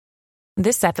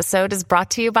This episode is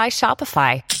brought to you by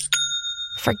Shopify.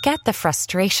 Forget the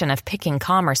frustration of picking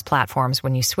commerce platforms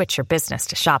when you switch your business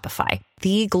to Shopify,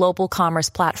 the global commerce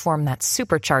platform that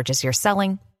supercharges your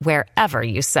selling wherever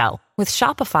you sell. With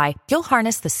Shopify, you'll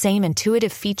harness the same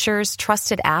intuitive features,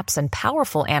 trusted apps, and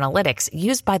powerful analytics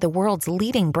used by the world's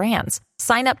leading brands.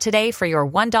 Sign up today for your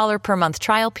 $1 per month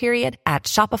trial period at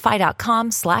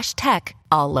shopify.com/tech,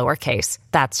 all lowercase.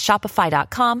 That's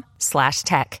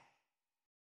shopify.com/tech.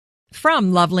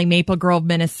 From lovely Maple Grove,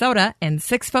 Minnesota and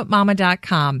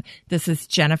 6footmama.com, this is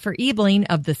Jennifer Ebling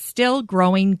of the Still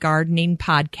Growing Gardening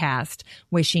Podcast,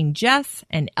 wishing Jess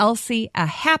and Elsie a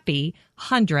happy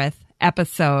 100th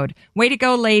episode. Way to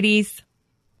go, ladies.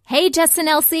 Hey, Jess and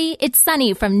Elsie, it's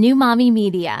Sunny from New Mommy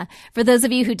Media. For those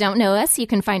of you who don't know us, you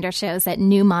can find our shows at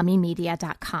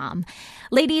newmommymedia.com.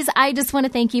 Ladies, I just want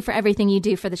to thank you for everything you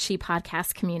do for the She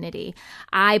Podcast community.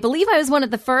 I believe I was one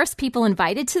of the first people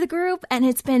invited to the group, and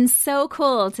it's been so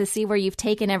cool to see where you've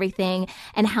taken everything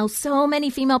and how so many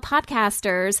female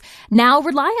podcasters now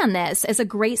rely on this as a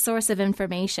great source of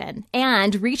information.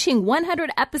 And reaching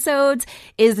 100 episodes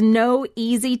is no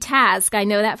easy task. I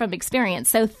know that from experience.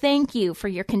 So thank you for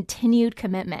your continued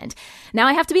commitment. Now,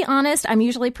 I have to be honest, I'm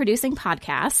usually producing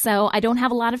podcasts, so I don't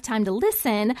have a lot of time to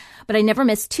listen, but I never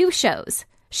miss two shows.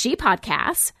 She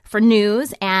Podcasts for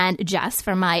news and Jess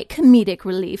for my comedic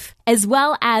relief, as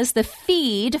well as the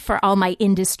feed for all my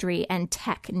industry and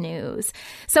tech news.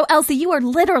 So, Elsie, you are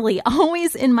literally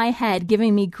always in my head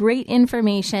giving me great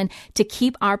information to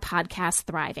keep our podcast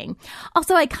thriving.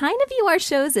 Also, I kind of view our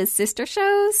shows as sister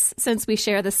shows since we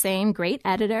share the same great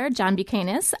editor, John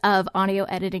Buchanan of Audio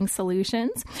Editing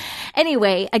Solutions.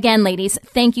 Anyway, again, ladies,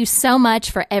 thank you so much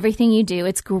for everything you do.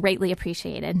 It's greatly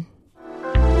appreciated.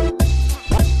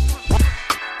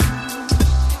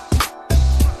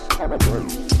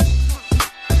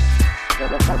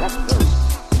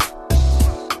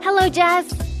 Hello,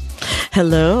 Jess.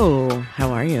 Hello.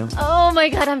 How are you? Oh my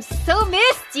God, I'm so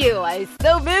missed you. I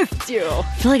so missed you. I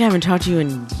feel like I haven't talked to you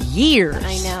in years.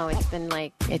 I know. It's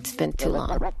been too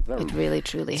long. It really,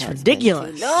 truly has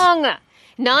ridiculous. been too long.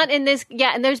 Not in this.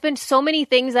 Yeah, and there's been so many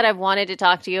things that I've wanted to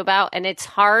talk to you about, and it's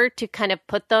hard to kind of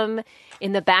put them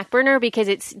in the back burner because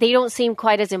they don't seem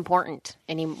quite as important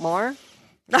anymore.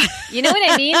 You know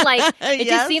what I mean? Like, it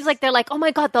just seems like they're like, oh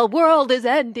my God, the world is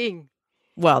ending.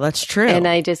 Well, that's true. And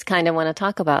I just kind of want to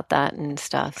talk about that and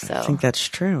stuff. So I think that's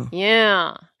true.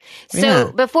 Yeah.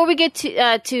 So before we get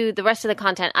to the rest of the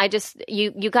content,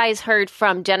 you guys heard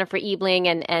from Jennifer Ebling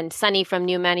and Sunny from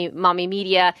New Mommy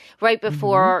Media right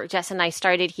before Jess and I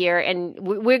started here. And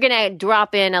we're going to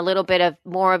drop in a little bit of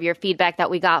more of your feedback that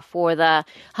we got for the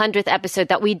 100th episode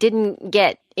that we didn't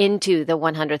get into the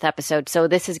 100th episode. So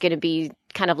this is going to be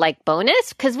kind of like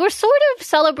bonus because we're sort of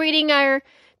celebrating our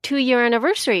 2-year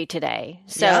anniversary today.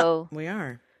 So we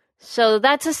are. So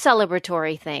that's a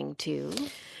celebratory thing too.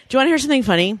 Do you want to hear something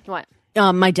funny? What?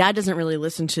 My dad doesn't really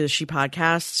listen to She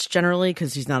Podcasts generally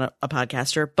because he's not a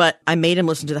podcaster, but I made him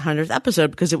listen to the 100th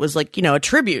episode because it was like, a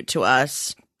tribute to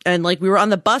us. And like we were on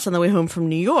the bus on the way home from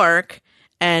New York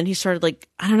and he started like,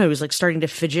 I don't know, he was like starting to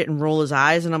fidget and roll his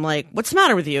eyes. And I'm like, what's the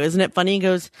matter with you? Isn't it funny? He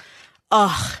goes,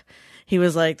 ugh. He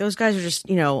was like, those guys are just,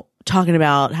 talking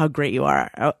about how great you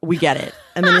are. We get it.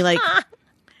 And then he like,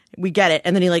 we get it.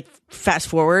 And then he like fast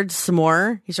forwards some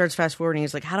more. He starts fast forwarding.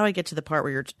 He's like, how do I get to the part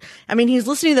where he's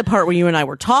listening to the part where you and I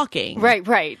were talking.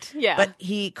 Right. Yeah. But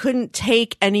he couldn't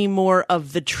take any more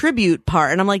of the tribute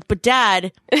part. And I'm like, but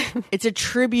Dad, it's a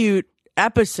tribute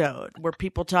episode where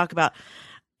people talk about,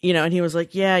 and he was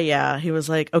like, yeah. He was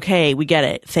like, okay, we get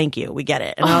it. Thank you. We get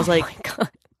it. And I was like, my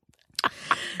God.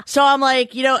 So I'm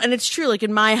like, and it's true, like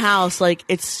in my house, like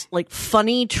it's like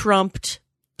funny trumped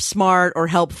smart or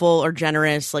helpful or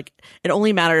generous. Like it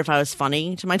only mattered if I was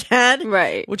funny to my dad.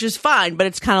 Right. Which is fine. But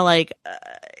it's kind of like,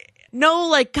 no,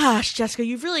 like, gosh, Jessica,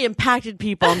 you've really impacted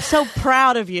people. I'm so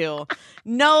proud of you.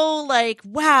 No, like,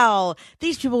 wow,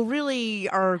 these people really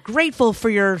are grateful for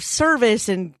your service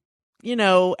and,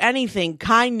 anything,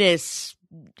 kindness,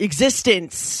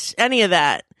 existence, any of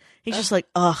that. He's just like,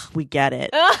 ugh, we get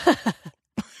it.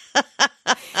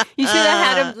 You should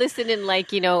have had him listen in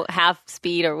like, half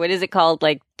speed or what is it called?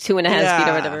 Like 2.5 speed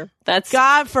or whatever.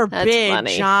 God forbid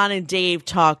funny. John and Dave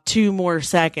talk 2 more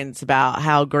seconds about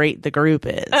how great the group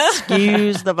is.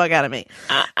 Excuse the fuck out of me.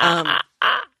 And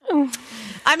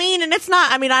it's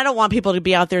not, I don't want people to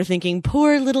be out there thinking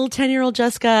poor little 10-year-old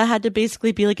Jessica had to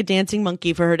basically be like a dancing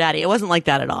monkey for her daddy. It wasn't like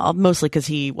that at all. Mostly because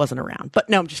he wasn't around. But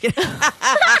no, I'm just kidding.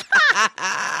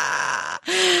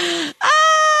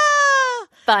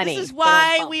 funny. This is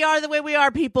why we are the way we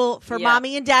are, people, for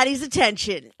mommy and daddy's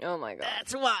attention. Oh my God.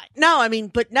 That's why. No, I mean,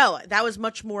 but no, that was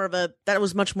much more of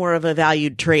a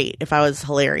valued trait if I was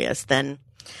hilarious than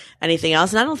anything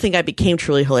else. And I don't think I became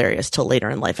truly hilarious till later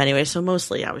in life anyway. So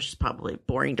mostly I was just probably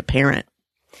boring to parent.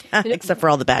 Except for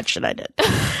all the bad shit I did.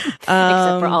 Except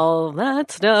for all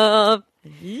that stuff.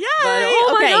 Yeah.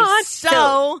 Oh my God.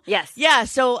 So yes. Yeah.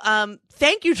 So,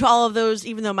 thank you to all of those,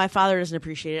 even though my father doesn't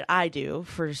appreciate it. I do,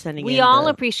 for sending We in all the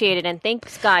appreciate it. And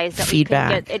thanks, guys. That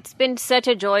feedback. It's been such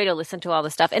a joy to listen to all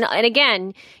this stuff. And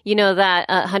again, that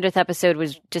 100th episode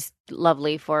was just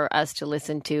lovely for us to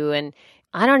listen to. And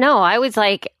I don't know. I was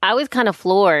kind of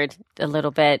floored a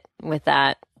little bit with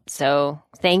that. So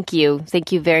thank you.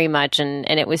 Thank you very much. And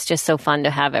it was just so fun to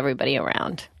have everybody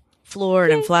around.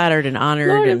 Floored and flattered and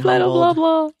honored and humbled. Blah,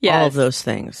 blah. Yes. All of those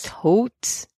things.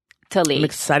 Totally. I'm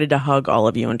excited to hug all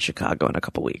of you in Chicago in a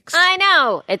couple weeks. I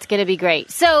know. It's going to be great.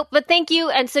 So, but thank you.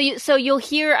 And so you'll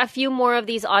hear a few more of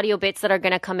these audio bits that are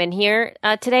going to come in here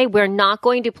today. We're not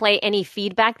going to play any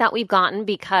feedback that we've gotten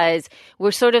because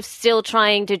we're sort of still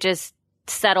trying to just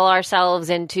settle ourselves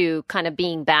into kind of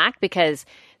being back because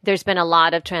there's been a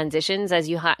lot of transitions, as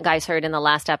you guys heard in the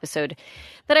last episode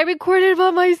that I recorded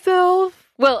by myself.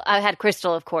 Well, I had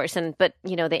Crystal, of course, but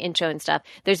the intro and stuff.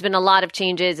 There's been a lot of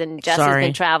changes, and Jess has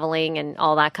been traveling and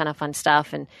all that kind of fun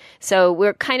stuff. And so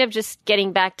we're kind of just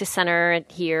getting back to center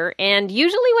here. And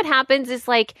usually what happens is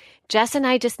Jess and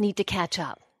I just need to catch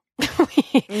up.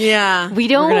 Yeah. We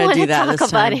don't want to talk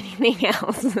about anything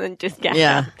else than just catch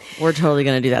up. We're totally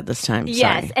going to do that this time.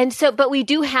 Yes. Sorry. And so, but we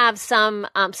do have some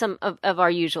of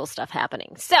our usual stuff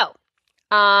happening. So,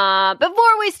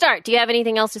 before we start, do you have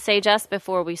anything else to say, Jess,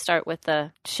 before we start with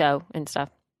the show and stuff?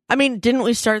 I mean, didn't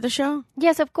we start the show?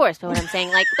 Yes, of course. But what I'm saying,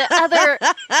 the other,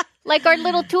 our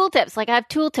little tool tips, I have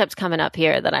tool tips coming up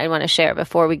here that I want to share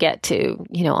before we get to,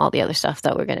 all the other stuff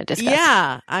that we're going to discuss.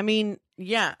 Yeah. I mean,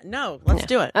 let's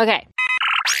do it. Okay.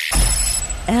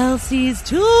 Elsie's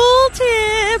tool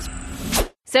tips.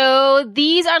 So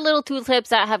these are little tool tips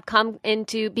that have come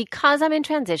into because I'm in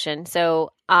transition.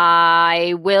 So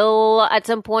I will at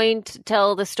some point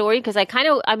tell the story because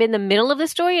I'm in the middle of the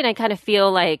story and I kind of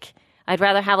feel like I'd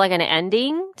rather have an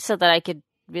ending so that I could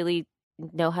really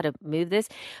know how to move this.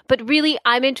 But really,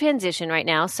 I'm in transition right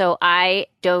now. So I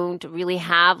don't really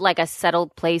have a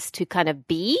settled place to kind of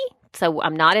be. So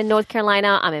I'm not in North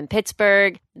Carolina. I'm in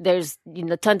Pittsburgh. There's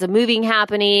tons of moving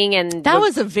happening, and that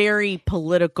was a very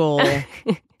political.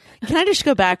 Can I just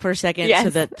go back for a second so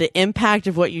that the impact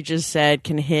of what you just said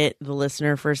can hit the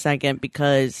listener for a second?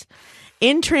 Because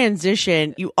in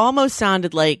transition, you almost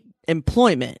sounded like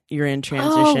employment. You're in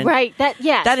transition. Oh, right.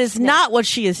 That is not what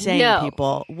she is saying,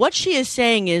 people. What she is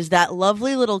saying is that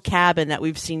lovely little cabin that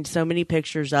we've seen so many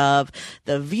pictures of,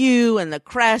 the view and the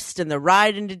crest and the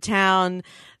ride into town.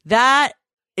 That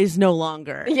is no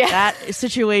longer. Yeah. That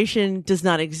situation does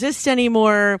not exist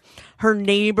anymore. Her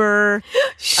neighbor,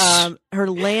 her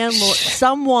landlord,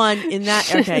 someone in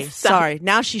that. Okay, sorry.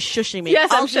 Now she's shushing me.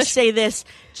 Yes, I'll just say this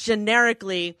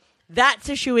generically. That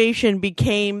situation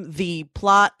became the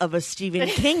plot of a Stephen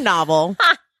King novel.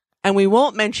 And we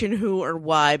won't mention who or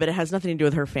why, but it has nothing to do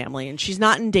with her family. And she's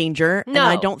not in danger. No. And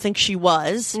I don't think she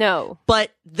was. No. But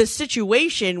the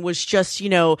situation was just,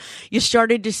 you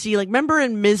started to see, remember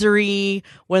in Misery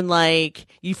when,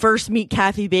 you first meet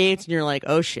Kathy Bates and you're like,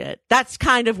 oh, shit. That's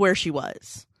kind of where she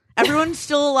was. Everyone's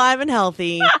still alive and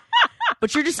healthy.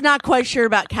 But you're just not quite sure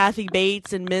about Kathy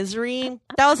Bates and Misery.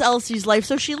 That was Elsie's life.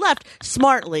 So she left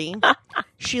smartly.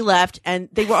 She left. And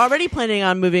they were already planning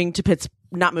on moving to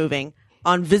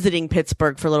on visiting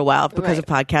Pittsburgh for a little while because of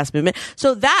Podcast Movement.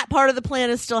 So that part of the plan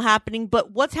is still happening,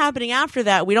 but what's happening after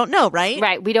that, we don't know, right?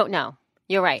 Right, we don't know.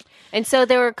 You're right. And so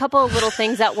there were a couple of little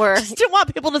things that were... Just didn't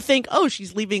want people to think, oh,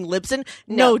 she's leaving Libsyn.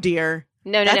 No, dear.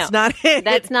 No. That's not it.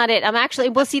 That's not it. I'm actually...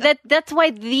 Well, see, that's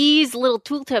why these little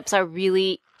tool tips are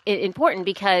really important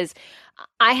because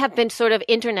I have been sort of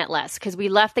internetless because we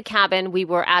left the cabin. We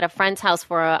were at a friend's house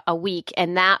for a week,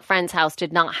 and that friend's house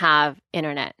did not have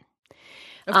internet.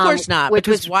 Of course not,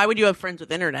 because why would you have friends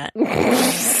with internet? Well,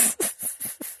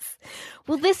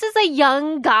 this is a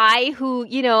young guy who,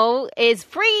 is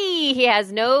free. He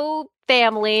has no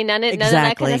family, none of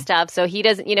that kind of stuff. So he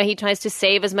doesn't, he tries to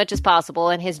save as much as possible.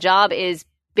 And his job is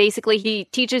basically he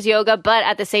teaches yoga, but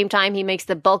at the same time, he makes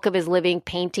the bulk of his living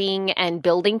painting and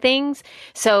building things.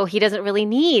 So he doesn't really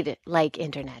need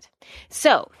internet.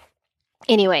 So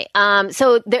anyway,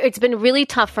 it's been really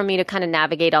tough for me to kind of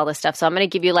navigate all this stuff. So I'm going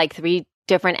to give you 3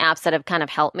 different apps that have kind of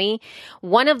helped me.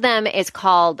 One of them is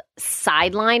called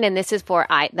Sideline, and this is for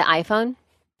the iPhone.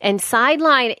 And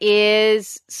Sideline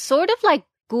is sort of like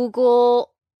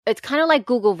Google it's kind of like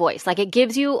Google Voice. Like it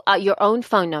gives you your own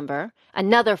phone number,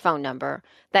 another phone number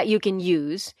that you can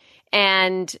use,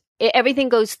 and everything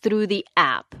goes through the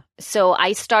app. So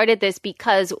I started this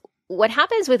because what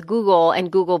happens with Google and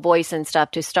Google Voice and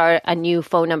stuff to start a new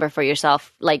phone number for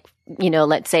yourself, like,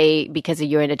 let's say because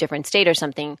you're in a different state or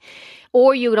something,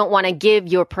 or you don't want to give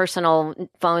your personal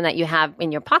phone that you have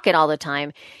in your pocket all the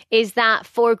time, is that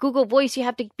for Google Voice, you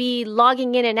have to be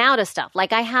logging in and out of stuff.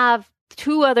 Like I have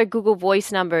 2 other Google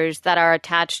Voice numbers that are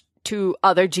attached to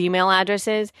other Gmail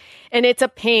addresses, and it's a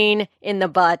pain in the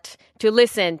butt to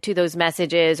listen to those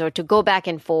messages or to go back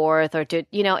and forth or to,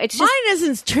 it's just... Mine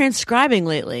isn't transcribing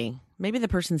lately. Maybe the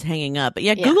person's hanging up. But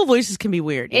yeah, Google Voices can be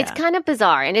weird. It's kind of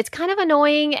bizarre and it's kind of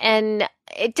annoying, and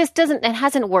it just it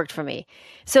hasn't worked for me.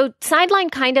 So Sideline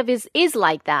kind of is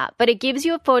like that, but it gives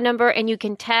you a phone number and you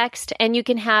can text and you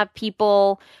can have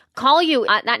people call you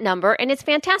at that number, and it's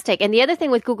fantastic. And the other thing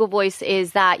with Google Voice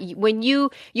is that when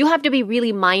you have to be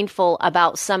really mindful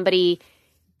about somebody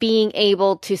being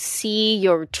able to see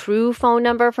your true phone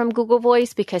number from Google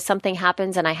Voice, because something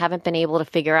happens and I haven't been able to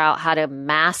figure out how to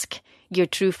mask your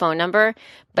true phone number,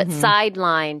 but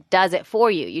Sideline does it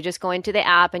for you. You just go into the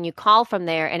app and you call from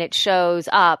there, and it shows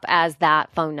up as that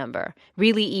phone number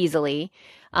really easily.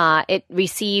 It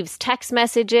receives text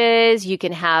messages. You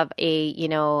can have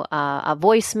a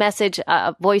voice message,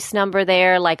 a voice number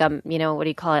there, like what do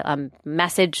you call it? A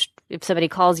message if somebody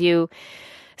calls you.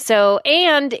 So,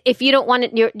 and if you don't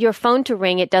want your phone to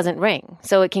ring, it doesn't ring.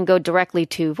 So it can go directly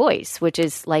to voice, which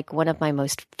is like one of my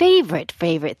most favorite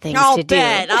things to do.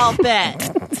 I'll bet.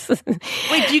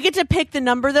 Wait, do you get to pick the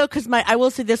number though? Because I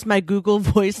will say this, my Google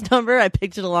Voice number, I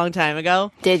picked it a long time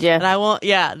ago. Did you? And I won't,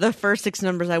 the first 6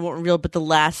 numbers I won't reveal, but the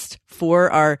last 4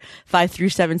 are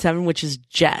 5377, which is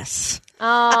Jess.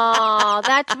 Oh,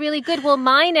 that's really good. Well,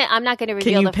 mine, I'm not going to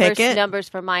reveal the first numbers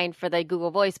for mine for the Google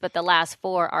Voice, but the last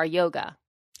 4 are yoga.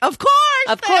 Of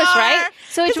course, right?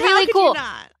 So it's really cool.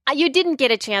 You didn't get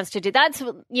a chance to do that.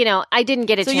 I didn't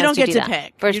get a chance to do that. So you don't get to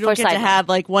pick. You don't get to have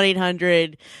like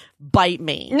 1-800 bite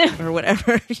me or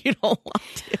whatever you don't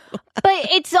want to.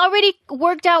 But it's already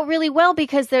worked out really well,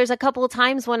 because there's a couple of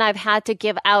times when I've had to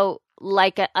give out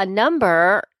like a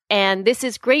number, and this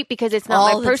is great because it's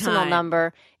not my personal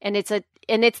number, and it's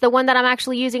the one that I'm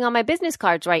actually using on my business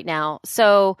cards right now.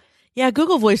 So yeah,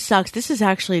 Google Voice sucks. This is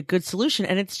actually a good solution,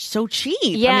 and it's so cheap.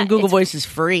 Yeah, Google Voice is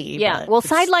free. Yeah, well,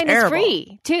 Sideline is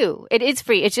free, too. It is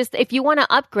free. It's just if you want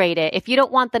to upgrade it, if you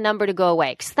don't want the number to go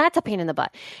away, because that's a pain in the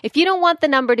butt. If you don't want the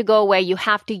number to go away, you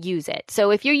have to use it.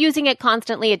 So if you're using it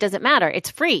constantly, it doesn't matter.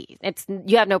 It's free.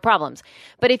 You have no problems.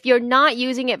 But if you're not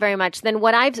using it very much, then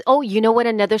what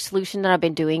another solution that I've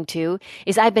been doing, too,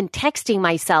 is I've been texting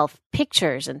myself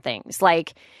pictures and things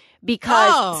like...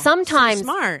 Because sometimes, so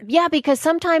smart. Yeah, because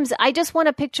sometimes I just want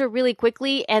a picture really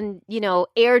quickly, and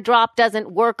AirDrop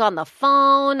doesn't work on the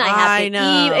phone. I have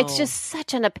to It's just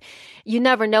such you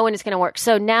never know when it's going to work.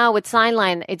 So now with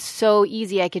Sideline, it's so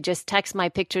easy. I could just text my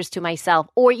pictures to myself,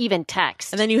 or even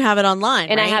text, and then you have it online.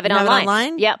 And right? I have it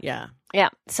online. Yep. Yeah.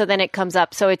 So then it comes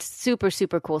up. So it's super,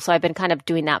 super cool. So I've been kind of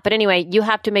doing that. But anyway, you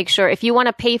have to make sure if you want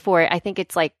to pay for it. I think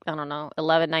it's like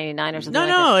 $11.99 or something.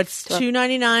 No, it's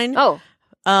 $2.99. Oh.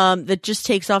 That just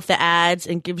takes off the ads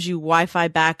and gives you Wi-Fi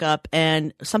backup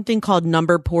and something called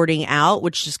number porting out,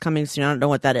 which is coming soon. I don't know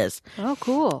what that is. Oh,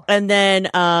 cool. And then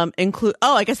I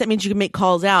guess that means you can make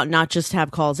calls out, not just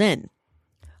have calls in.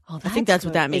 Oh, I think that's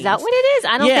what that means. Is that what it is?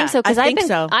 I don't think so, because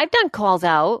I've done calls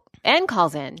out and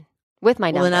calls in with my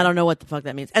number. Well, then I don't know what the fuck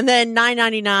that means. And then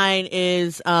 $9.99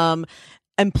 is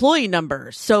employee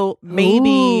numbers. So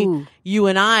maybe you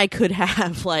and I could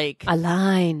have like a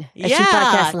line. She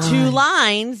Podcast line. 2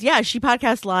 lines. Yeah, She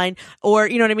Podcast line. Or,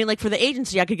 you know what I mean? Like for the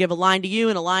agency, I could give a line to you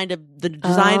and a line to the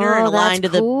designer and a line to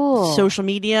the social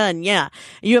media. And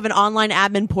you have an online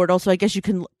admin portal. So I guess you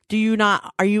can,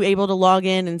 are you able to log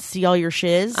in and see all your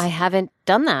shiz? I haven't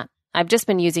done that. I've just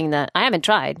been using I haven't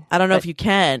tried. I don't know if you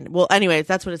can. Well, anyways,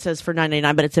 that's what it says for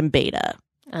 $9.99, but it's in beta.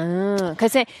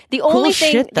 Because the only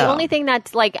thing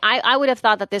that's like, I would have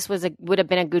thought that this would have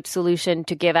been a good solution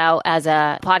to give out as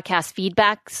a podcast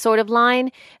feedback sort of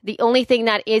line. The only thing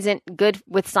that isn't good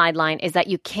with Sideline is that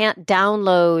you can't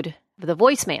download the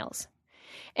voicemails.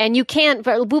 And you can,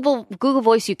 for Google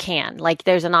Voice, you can. Like,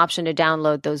 there's an option to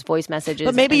download those voice messages.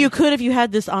 But maybe you could if you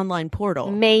had this online portal.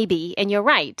 Maybe, and you're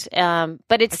right.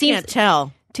 But it seems... I can't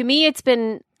tell. To me, it's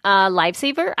been a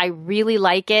lifesaver. I really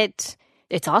like it.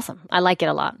 It's awesome. I like it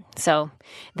a lot. So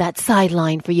that's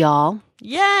Sideline for y'all.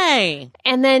 Yay!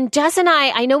 And then Jess and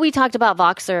I know we talked about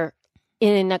Voxer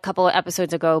in a couple of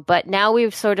episodes ago, but now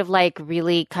we've sort of like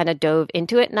really kind of dove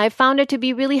into it, and I found it to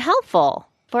be really helpful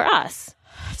for us.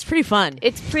 It's pretty fun.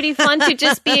 It's pretty fun to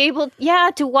just be able,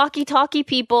 to walkie-talkie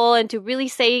people and to really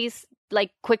say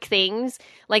like quick things.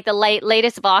 Like the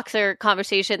latest Voxer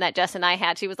conversation that Jess and I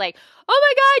had, she was like, "Oh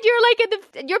my God, you're like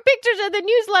your pictures in the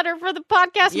newsletter for the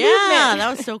podcast movement." Yeah,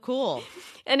 that was so cool.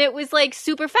 And it was like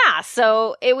super fast.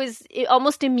 So it was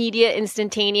almost immediate,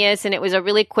 instantaneous. And it was a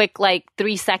really quick, like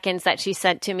 3 seconds that she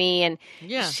sent to me. And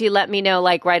she let me know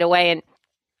like right away. And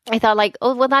I thought like,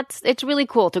 oh, well, it's really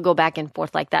cool to go back and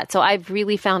forth like that. So I've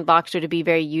really found Voxer to be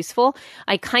very useful.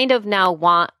 I kind of now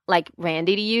want like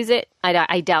Randy to use it.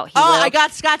 I doubt he will. I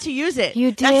got Scott to use it.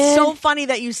 You did? That's so funny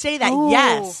that you say that.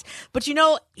 Yes. But you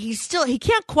know, he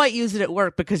can't quite use it at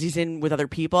work because he's in with other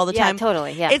people all the time. Yeah,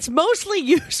 totally. Yeah. It's mostly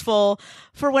useful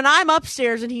for when I'm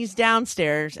upstairs and he's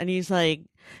downstairs and he's like,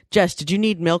 "Jess, did you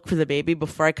need milk for the baby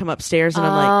before I come upstairs?" And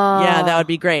I'm like, "Yeah, that would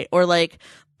be great." Or like,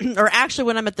 or actually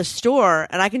when I'm at the store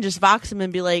and I can just Vox him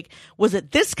and be like, "Was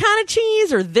it this kind of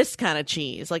cheese or this kind of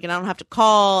cheese?" Like, and I don't have to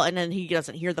call, and then he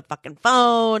doesn't hear the fucking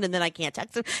phone, and then I can't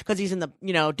text him because he's in the,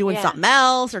 doing something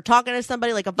else or talking to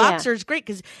somebody. Like a Voxer is great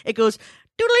because it goes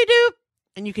doodly doo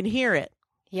and you can hear it.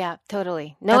 Yeah,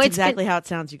 totally. No, that's exactly how it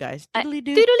sounds, you guys. Doodly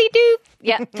doo. Doodly doo.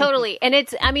 Yeah, totally. And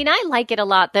I like it a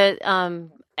lot.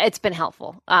 It's been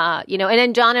helpful. And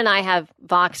then John and I have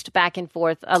voxed back and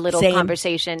forth a little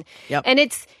conversation. Yep. And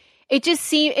it's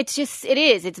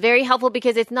very helpful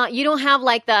because it's not, you don't have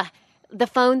like the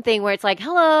phone thing where it's like,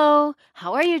 "Hello,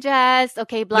 how are you, Jess?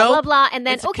 Okay, blah, blah, blah." And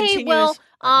then, okay, well,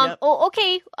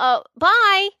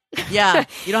 bye. Yeah,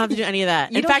 you don't have to do any of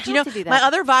that. In fact, my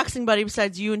other voxing buddy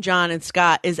besides you and John and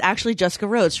Scott is actually Jessica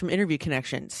Rhodes from Interview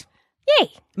Connections. Yay.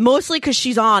 Mostly because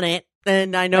she's on it.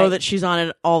 And I know that she's on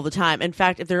it all the time. In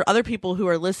fact, if there are other people who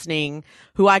are listening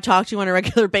who I talk to on a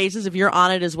regular basis, if you're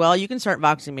on it as well, you can start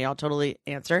voxing me. I'll totally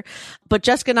answer. But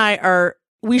Jessica and I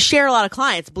we share a lot of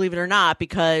clients, believe it or not,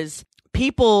 because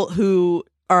people who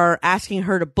are asking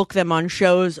her to book them on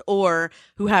shows or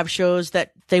who have shows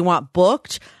that they want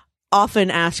booked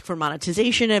often ask for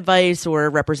monetization advice or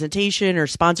representation or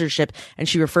sponsorship, and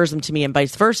she refers them to me and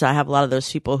vice versa. I have a lot of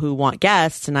those people who want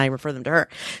guests and I refer them to her.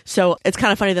 So it's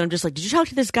kind of funny that I'm just like, "Did you talk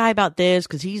to this guy about this?"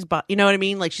 Because you know what I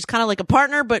mean? Like she's kind of like a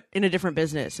partner, but in a different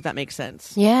business, if that makes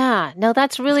sense. Yeah. No,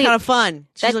 that's really kind of fun.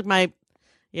 She's like my...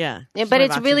 Yeah. But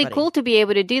it's really cool to be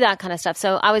able to do that kind of stuff.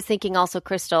 So I was thinking also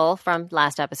Crystal from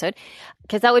last episode,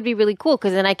 because that would be really cool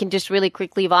because then I can just really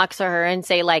quickly Voxer her and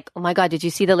say like, "Oh my God, did you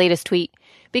see the latest tweet?"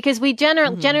 Because we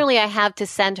generally I have to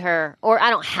send her, or I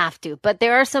don't have to, but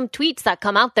there are some tweets that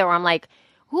come out there where I'm like,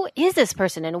 who is this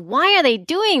person and why are they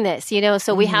doing this?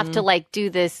 So we have to like do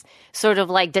this sort of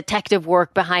like detective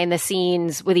work behind the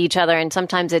scenes with each other. And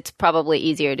sometimes it's probably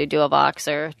easier to do a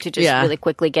Voxer to just really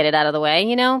quickly get it out of the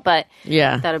way, but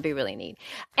that would be really neat.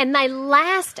 And my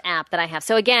last app that I have.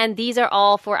 So again, these are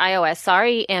all for iOS.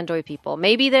 Sorry, Android people.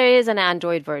 Maybe there is an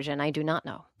Android version. I do not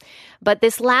know. But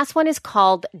this last one is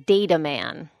called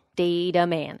Dataman.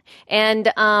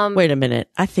 And wait a minute.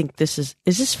 I think is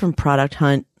this from Product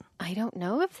Hunt? I don't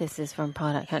know if this is from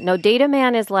Product Hunt. No,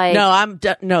 Dataman is like...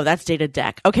 No, that's Data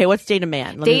Deck. Okay, what's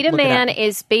Dataman? Dataman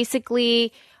is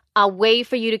basically a way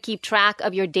for you to keep track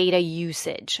of your data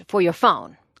usage for your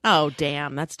phone. Oh,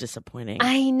 damn. That's disappointing.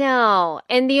 I know.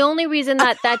 And the only reason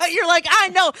that's... You're like, I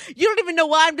know. You don't even know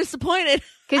why I'm disappointed.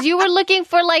 Because you were looking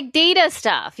for like data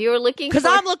stuff. You were looking Because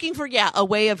I'm looking for, a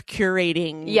way of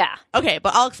curating. Yeah. Okay,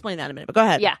 but I'll explain that in a minute. But go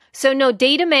ahead. Yeah. So no,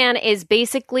 Dataman is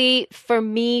basically for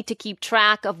me to keep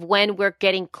track of when we're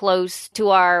getting close to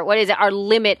our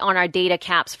limit on our data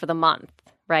caps for the month.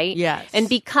 Right? Yes. And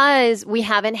because we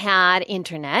haven't had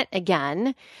internet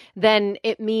again, then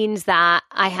it means that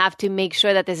I have to make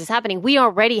sure that this is happening. We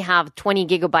already have 20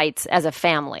 gigabytes as a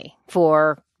family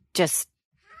for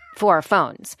our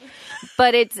phones.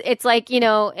 But it's like,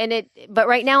 but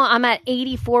right now I'm at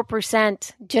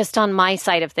 84% just on my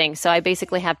side of things. So I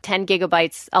basically have 10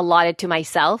 gigabytes allotted to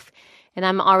myself. And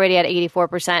I'm already at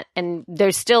 84%. And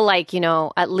there's still like,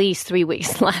 at least 3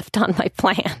 weeks left on my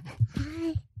plan.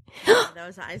 That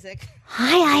was Isaac.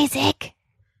 Hi, Isaac.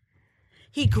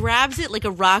 He grabs it like a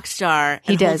rock star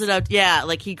and holds it out. Yeah,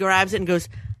 like he grabs it and goes,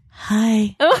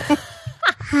 "Hi." Hi.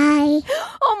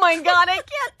 Oh my God, I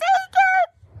can't take it.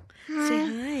 Hi.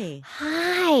 Say hi.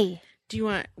 Hi. Do you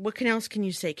want, what else can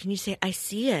you say? Can you say, "I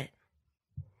see it"?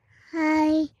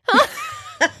 Hi.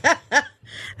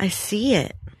 I see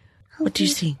it. What do you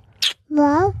see?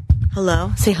 Hello.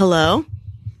 Hello. Say hello.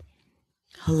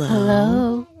 Hello.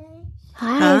 Hello.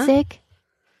 Hi, Isaac.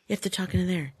 You have to talk into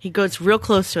there. He goes real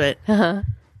close to it. Uh-huh.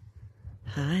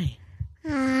 Hi.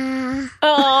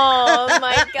 Oh,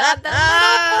 my God.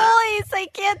 That little voice. I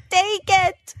can't take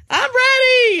it. I'm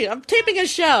ready. I'm taping a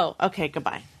show. Okay,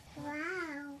 goodbye.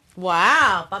 Wow.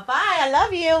 Wow. Bye-bye. I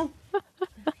love you.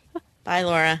 Bye,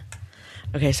 Laura.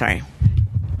 Okay, sorry.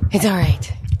 It's all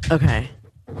right. Okay.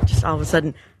 Just all of a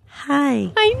sudden,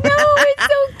 hi. I know. It's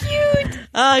so cute.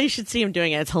 Oh, you should see him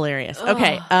doing it. It's hilarious.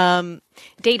 Okay.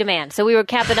 Data Man. So we were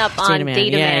capping up on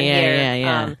Data Man here.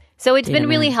 Yeah. So it's been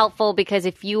really helpful because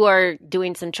if you are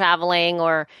doing some traveling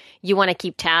or you want to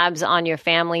keep tabs on your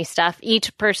family stuff,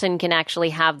 each person can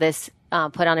actually have this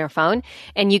put on their phone,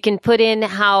 and you can put in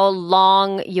how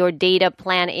long your data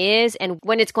plan is and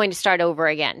when it's going to start over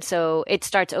again. So it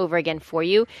starts over again for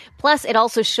you. Plus, it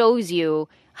also shows you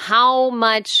how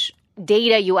much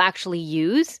data you actually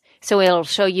use. So it'll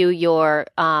show you your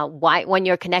when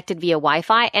you're connected via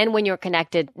Wi-Fi and when you're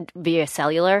connected via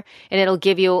cellular, and it'll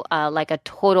give you like a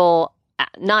total,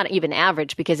 not even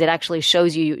average, because it actually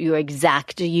shows you your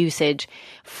exact usage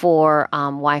for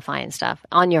Wi-Fi and stuff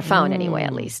on your phone anyway,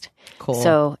 at least. Cool.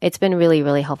 So it's been really,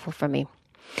 really helpful for me.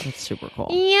 That's super cool.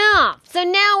 Yeah. So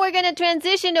now we're going to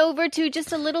transition over to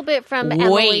just a little bit from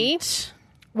Emily. Wait.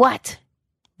 What?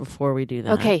 Before we do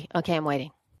that. Okay, I'm waiting.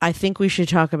 I think we should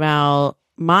talk about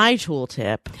my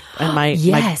tooltip and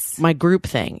my group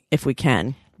thing, if we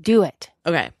can. Do it.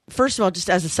 Okay. First of all, just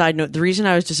as a side note, the reason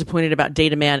I was disappointed about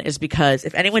Data Man is because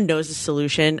if anyone knows the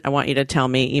solution, I want you to tell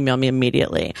me, email me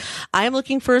immediately. I am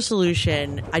looking for a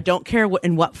solution. I don't care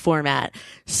in what format.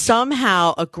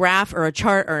 Somehow a graph or a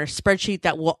chart or a spreadsheet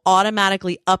that will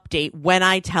automatically update when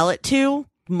I tell it to.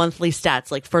 Monthly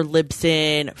stats, like for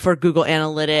Libsyn, for Google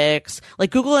Analytics.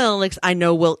 Like Google Analytics, I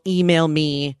know will email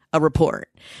me a report.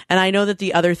 And I know that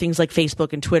the other things like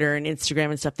Facebook and Twitter and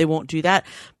Instagram and stuff, they won't do that.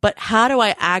 But how do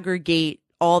I aggregate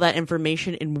all that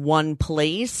information in one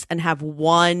place and have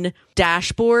one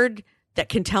dashboard that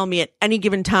can tell me at any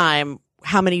given time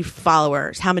how many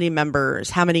followers, how many members,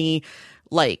 how many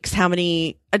likes,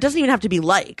 it doesn't even have to be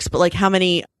likes, but like how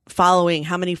many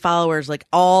followers, like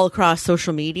all across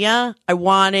social media. I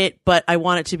want it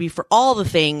to be for all the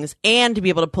things and to be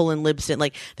able to pull in Libsyn.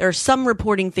 Like there are some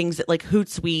reporting things that like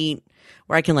Hootsuite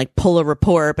where I can like pull a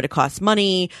report, but it costs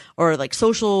money, or like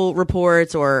social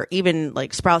reports, or even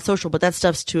like Sprout Social, but that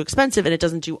stuff's too expensive and it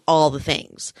doesn't do all the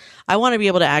things. I want to be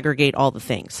able to aggregate all the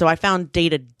things. So I found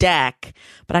Data Deck,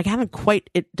 but I haven't quite,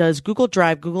 it does Google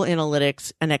Drive, Google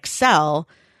Analytics, and Excel,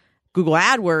 Google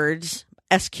AdWords,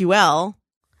 SQL,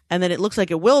 and then it looks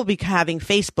like it will be having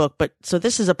Facebook, but so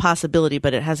this is a possibility,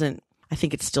 but it hasn't, I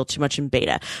think it's still too much in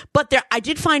beta. But I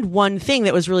did find one thing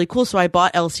that was really cool. So I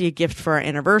bought Elsie a gift for our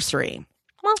anniversary.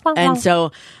 And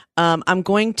so I'm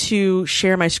going to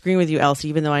share my screen with you, Elsie,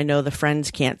 even though I know the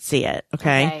friends can't see it.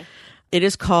 Okay. It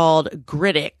is called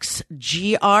Grytics,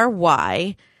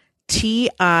 GRYTICS.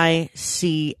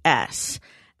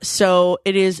 So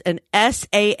it is an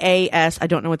SaaS, I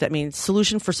don't know what that means,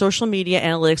 solution for social media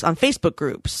analytics on Facebook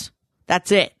groups.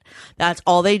 That's it. That's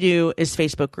all they do is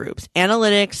Facebook groups.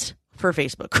 Analytics for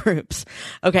Facebook groups.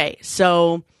 Okay,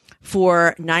 so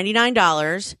for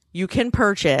 $99, you can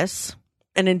purchase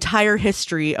an entire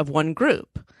history of one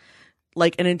group.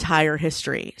 Like an entire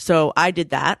history. So I did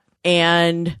that,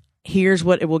 and here's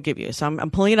what it will give you. So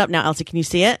I'm pulling it up now. Elsie, can you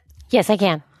see it? Yes, I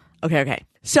can. Okay.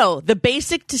 So the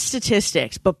basic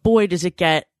statistics, but boy, does it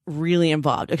get really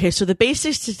involved. Okay, so the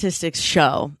basic statistics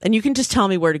show, and you can just tell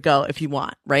me where to go if you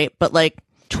want, right? But like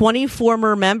 20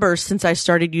 former members since I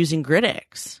started using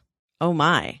Grytics. Oh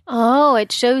my. Oh,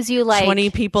 it shows you like 20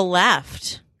 people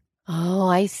left. Oh,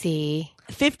 I see.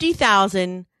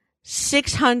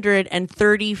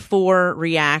 50,634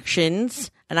 reactions.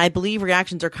 And I believe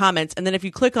reactions are comments. And then if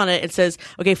you click on it, it says,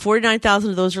 okay,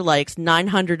 49,000 of those are likes,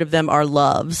 900 of them are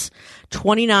loves,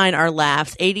 29 are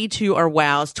laughs, 82 are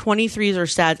wows, 23 are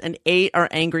sads, and 8 are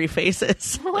angry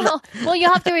faces. Well,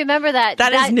 you have to remember that.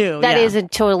 that is new. That is a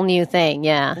total new thing.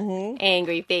 Yeah. Mm-hmm.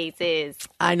 Angry faces.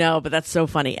 I know, but that's so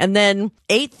funny. And then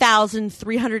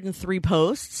 8,303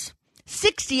 posts,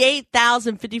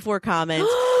 68,054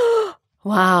 comments.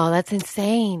 Wow, that's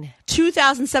insane.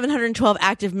 2,712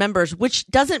 active members, which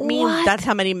doesn't mean that's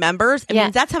how many members. It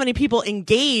means that's how many people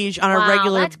engage on a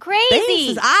regular that's crazy.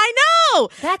 basis. I know.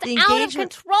 That's out of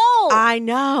control. I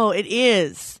know. It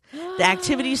is. The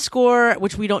activity score,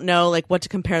 which we don't know, like what to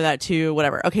compare that to,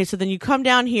 whatever. Okay, so then you come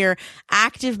down here,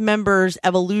 active members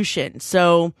evolution.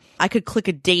 So I could click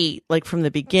a date, like from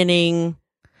the beginning.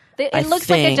 It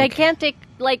looks like a gigantic,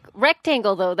 like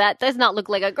rectangle, though. That does not look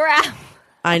like a graph.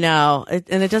 I know,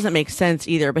 and it doesn't make sense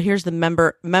either. But here's the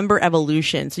member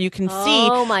evolution, so you can see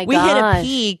we hit a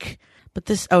peak. But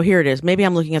here it is. Maybe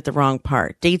I'm looking at the wrong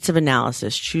part. Dates of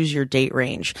analysis. Choose your date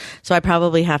range. So I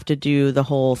probably have to do the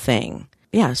whole thing.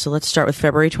 Yeah. So let's start with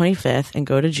February 25th and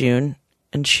go to June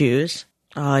and choose.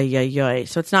 So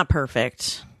it's not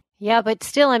perfect. Yeah, but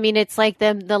still, I mean, it's like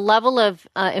the level of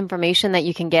information that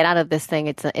you can get out of this thing.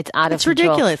 It's out of control. It's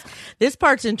ridiculous. This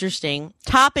part's interesting.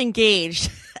 Top engaged,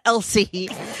 Elsie.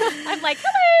 I'm like,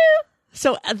 hello.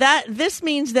 So this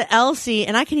means that Elsie,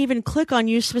 and I can even click on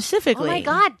you specifically. Oh my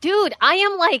God, dude, I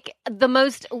am like the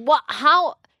most.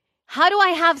 How do I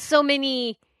have so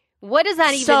many? What does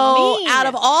that even mean? So out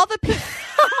of all the people.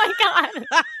 Oh my God.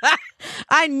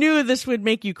 I knew this would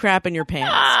make you crap in your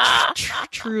pants.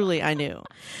 Truly, I knew.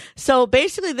 So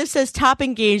basically this says top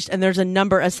engaged and there's a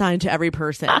number assigned to every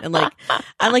person. And like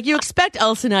you expect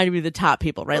Elsa and I to be the top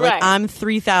people, right? Like I'm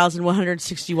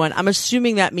 3,161. I'm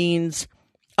assuming that means,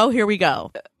 oh, here we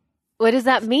go. What does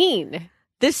that mean?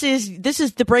 This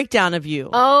is the breakdown of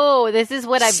you. Oh, this is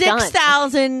what I've done.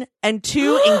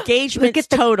 6,002 engagements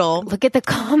total. Look at the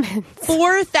comments.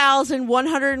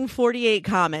 4,148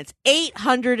 comments.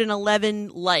 811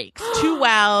 likes. 2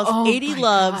 wows. 80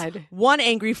 loves. God. 1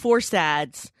 angry. 4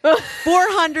 sads.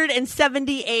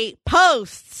 478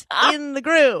 posts in the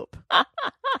group.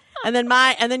 And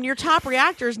then your top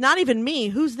reactor is not even me.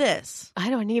 Who's this? I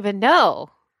don't even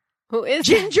know. Who is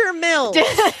Ginger Mills?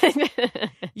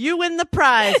 You win the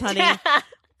prize, honey.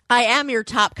 I am your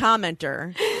top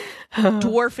commenter,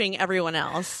 dwarfing everyone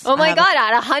else. Oh my God, I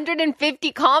had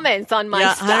 150 comments on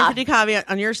my stuff. 150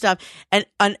 comments on your stuff. And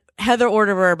on Heather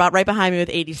Ordever, about right behind me with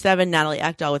 87, Natalie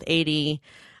Ekdahl with 80.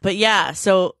 But yeah,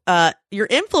 so your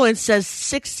influence says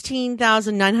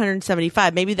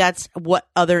 16,975. Maybe that's what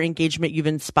other engagement you've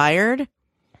inspired.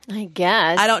 I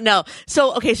guess. I don't know.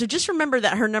 So, okay, so just remember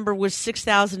that her number was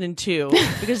 6,002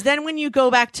 because then when you go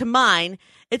back to mine,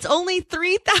 it's only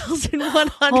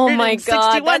 3,161. Oh my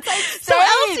God. That's so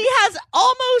Elsie has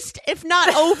almost, if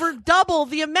not over double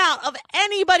the amount of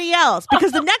anybody else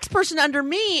because the next person under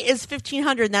me is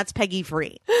 1,500 and that's Peggy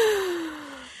Free.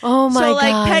 Oh my God. So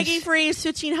like Peggy Free is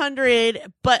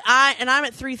 1,500, but I'm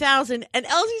at 3,000 and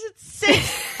Elsie's at 6,000.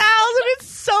 It's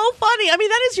so funny. I mean,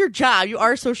 that is your job. You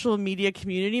are a social media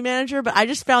community manager, but I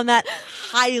just found that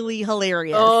highly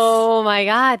hilarious. Oh my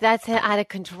God. That's out of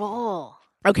control.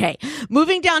 Okay.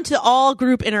 Moving down to all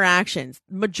group interactions.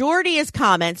 Majority is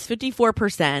comments,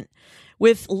 54%,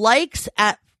 with likes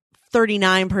at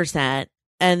 39%,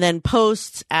 and then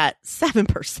posts at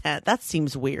 7%. That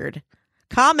seems weird.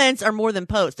 Comments are more than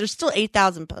posts. There's still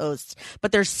 8,000 posts,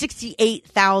 but there's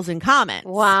 68,000 comments.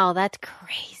 Wow, that's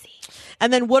crazy.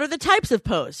 And then what are the types of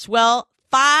posts? Well,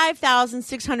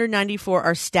 5,694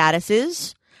 are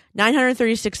statuses,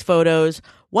 936 photos,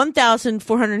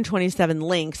 1,427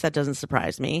 links. That doesn't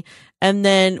surprise me. And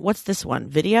then what's this one?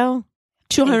 Video?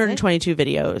 222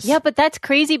 videos. Yeah, but that's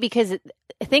crazy because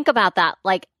think about that.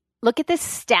 Like, look at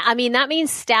this I mean, that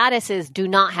means statuses do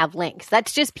not have links.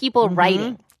 That's just people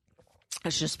writing.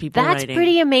 It's just people That's writing.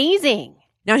 pretty amazing.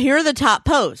 Now, here are the top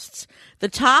posts. The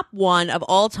top one of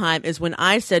all time is when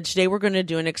I said, today we're going to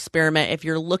do an experiment if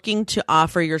you're looking to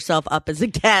offer yourself up as a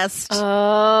guest.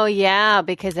 Oh, yeah,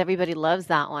 because everybody loves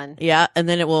that one. Yeah, and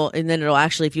then it'll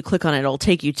actually, if you click on it, it'll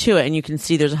take you to it, and you can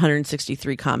see there's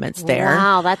 163 comments there.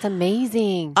 Wow, that's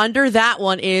amazing. Under that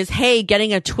one is, hey,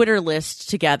 getting a Twitter list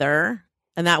together,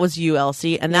 and that was you,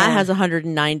 Elsie, and that has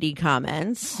 190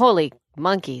 comments. Holy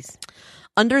monkeys.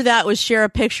 Under that was share a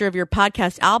picture of your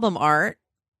podcast album art.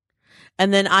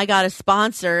 And then I got a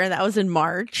sponsor, and that was in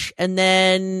March. And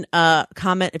then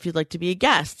comment if you'd like to be a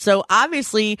guest. So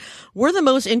obviously, we're the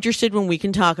most interested when we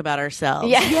can talk about ourselves.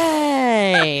 Yeah.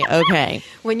 Yay. Okay.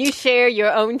 When you share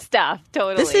your own stuff,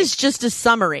 totally. This is just a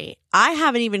summary. I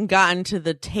haven't even gotten to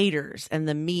the taters and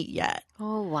the meat yet.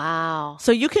 Oh, wow.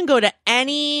 So you can go to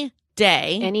any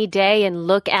day. And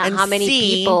look at how many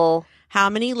people. How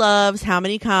many loves, how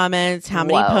many comments, how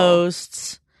many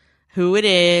posts, who it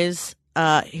is.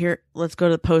 Here, let's go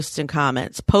to the posts and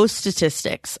comments. Post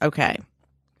statistics. Okay.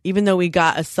 Even though we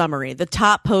got a summary, the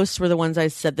top posts were the ones I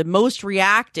said. The most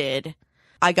reacted,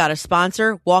 I got a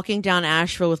sponsor walking down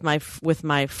Asheville with my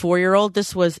 4-year-old.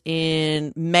 This was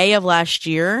in May of last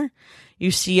year. You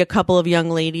see a couple of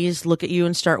young ladies look at you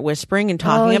and start whispering and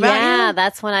talking about you. Yeah,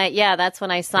 that's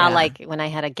when I saw like when I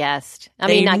had a guest.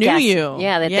 They knew you.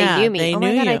 Yeah, they knew me. They oh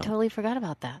my knew God, you. I totally forgot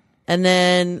about that. And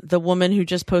then the woman who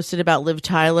just posted about Liv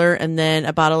Tyler, and then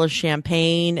a bottle of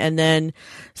champagne. And then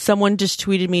someone just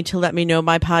tweeted me to let me know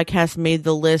my podcast made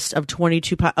the list of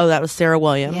 22. Oh, that was Sarah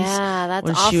Williams. Yeah, that's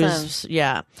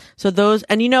awesome. So those,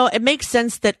 and it makes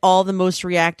sense that all the most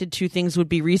reacted to things would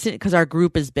be recent because our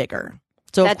group is bigger.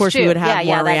 So of course we would have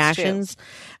more reactions.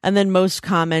 And then most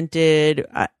commented,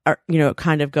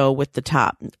 kind of go with the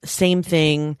top. Same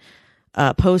thing,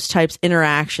 post types,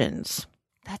 interactions.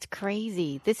 That's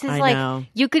crazy. This is I know.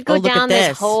 You could go down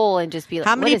this hole and just be like,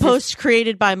 how many posts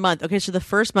created by month? Okay, so the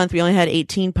first month we only had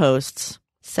 18 posts.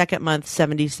 Second month,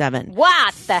 77.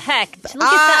 What the heck? Look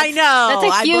at I that. know.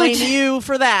 That's a huge... I blame you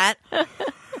for that.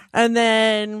 And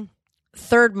then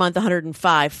third month,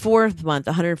 105. Fourth month,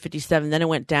 157. Then it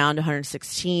went down to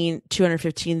 116,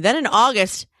 215. Then in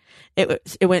August, it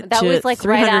went that to was like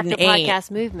right after 308.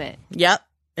 podcast movement. Yep,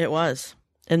 it was.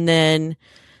 And then,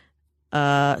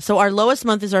 so our lowest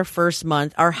month is our first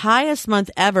month. Our highest month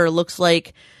ever looks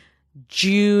like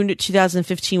June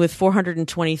 2015 with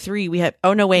 423. We have,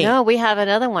 oh no, wait. No, we have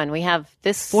another one. We have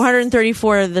this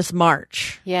 434 this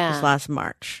March. Yeah. This last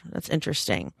March. That's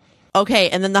interesting. Okay.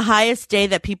 And then the highest day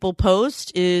that people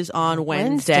post is on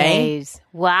Wednesday. Wednesdays.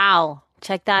 Wow.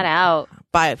 Check that out.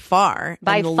 By far.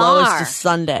 By and the far. lowest is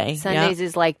Sunday. Sundays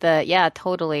is like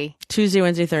totally. Tuesday,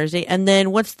 Wednesday, Thursday. And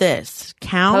then what's this?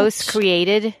 Count? Post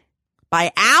created.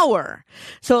 By hour.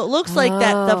 So it looks like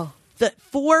that the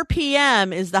 4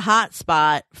 p.m. is the hot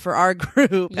spot for our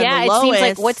group. Yeah, and the it seems like,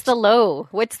 lowest, what's the low?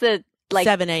 What's the, like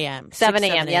 7 a.m. 7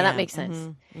 a.m. Yeah, that makes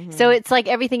sense. So it's like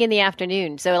everything in the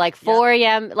afternoon. So like 4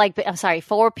 a.m.,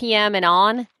 4 p.m. and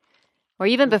on, or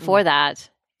even before that.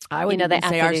 I would the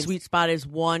say our afternoons. sweet spot is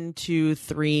 1, 2,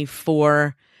 3,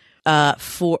 4,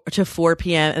 4 to 4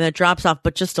 p.m. and it drops off,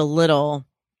 but just a little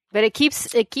But it keeps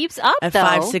up at though.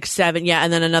 5, 6, 7. Yeah,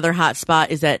 and then another hot spot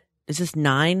is this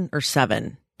 9 or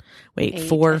 7? Wait, 8,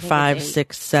 4, I think 5, it's 8.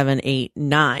 6, 7, 8,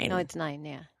 9. No, it's 9.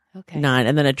 Yeah. Okay. 9,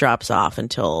 and then it drops off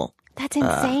until. That's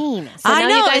insane. So I now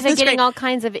know, you guys isn't are this getting great? all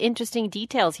kinds of interesting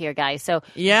details here, guys. So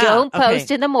Yeah, don't okay.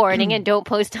 post in the morning and don't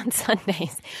post on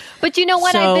Sundays. But you know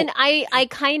what? So- I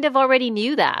kind of already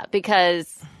knew that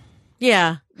because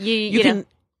Yeah, you can. know.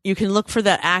 You can look for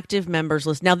the active members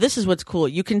list. Now, this is what's cool.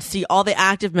 You can see all the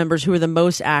active members who are the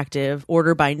most active,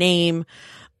 order by name.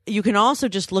 You can also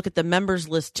just look at the members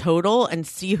list total and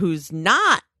see who's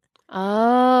not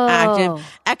Oh. active.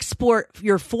 Export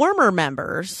your former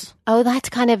members. Oh, that's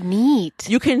kind of neat.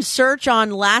 You can search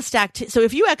on last active. So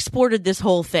if you exported this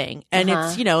whole thing and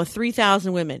Uh-huh. it's,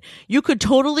 3,000 women, you could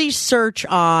totally search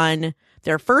on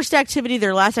their first activity,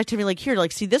 their last activity, like here,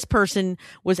 like see this person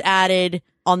was added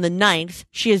on the 9th.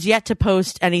 She has yet to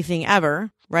post anything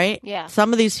ever, right? Yeah.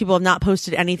 Some of these people have not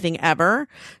posted anything ever.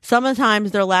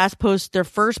 Sometimes their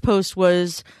first post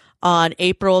was on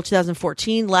April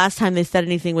 2014. Last time they said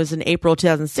anything was in April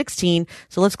 2016.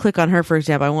 So let's click on her, for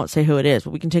example. I won't say who it is, but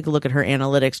we can take a look at her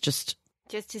analytics just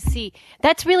to see.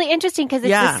 That's really interesting because it's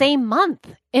Yeah. the same month,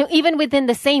 even within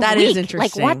the same That week. is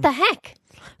interesting. Like, what the heck?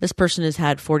 This person has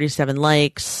had 47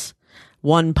 likes,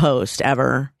 one post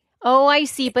ever. Oh, I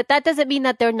see. But that doesn't mean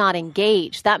that they're not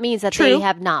engaged. That means that True. they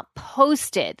have not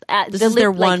posted. This is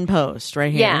their one post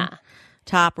right here. Yeah.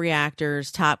 Top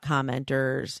reactors, top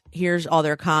commenters. Here's all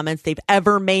their comments they've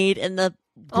ever made in the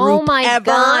group Oh my ever.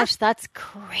 gosh, that's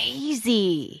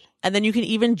crazy. And then you can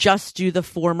even just do the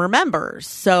former members.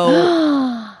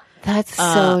 So That's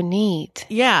so neat.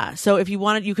 yeah. So if you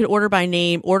wanted, you could order by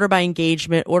name, order by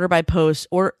engagement, order by post,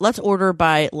 or let's order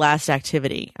by last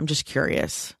activity. I'm just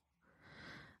curious.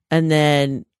 And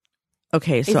then,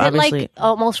 okay. So Is it obviously like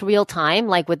almost real time?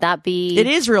 Like, would that be? it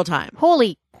is real time.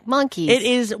 Holy monkeys. It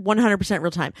is 100%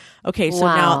 real time. Okay, so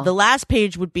Wow. now the last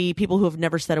page would be people who have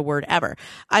never said a word ever.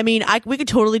 I mean, we could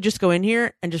totally just go in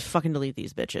here and just fucking delete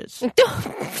these bitches.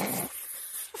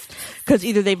 Because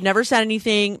either they've never said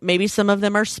anything, maybe some of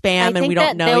them are spam and we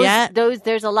don't know yet.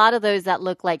 There's a lot of those that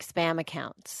look like spam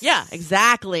accounts. Yeah,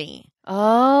 exactly.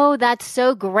 Oh, that's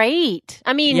so great.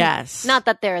 I mean, Yes. not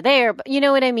that they're there, but you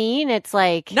know what I mean? It's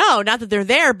like, No, not that they're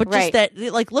there, but Right. just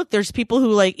that, like, look, there's people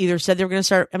who like either said they were going to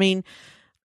start. I mean,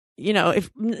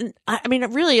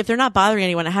 really, if they're not bothering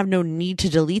anyone, I have no need to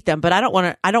delete them. But I don't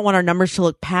want our numbers to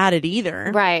look padded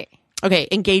either. right. Okay,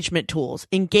 engagement tools.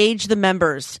 Engage the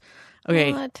members.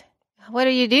 Okay, What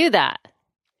do you do that?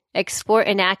 Export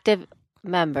inactive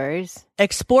members.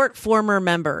 export former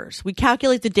members. We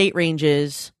calculate the date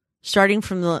ranges starting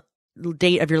from the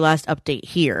date of your last update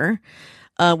here.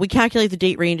 We calculate the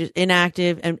date ranges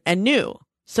inactive and new.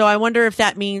 So I wonder if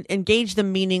that means engage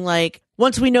them, meaning like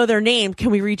once we know their name,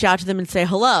 can we reach out to them and say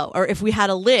hello? Or if we had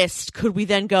a list, could we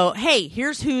then go, hey,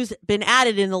 here's who's been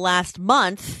added in the last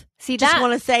month. See, Just that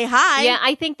want to say hi. Yeah,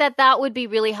 I think that would be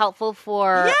really helpful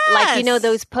for like, Yes.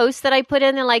 those posts that I put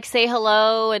in and like say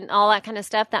hello and all that kind of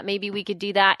stuff, that maybe we could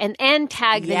do that and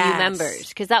tag the new Yes. members,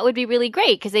 because that would be really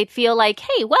great because they'd feel like,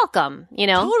 hey, welcome,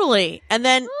 Totally. And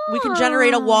then we can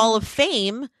generate a wall of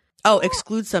fame. Oh,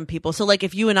 exclude some people. So like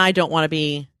if you and I don't want to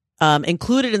be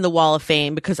included in the wall of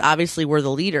fame because obviously we're the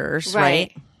leaders,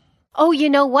 right? Oh, you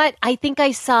know what? I think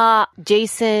I saw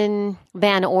Jason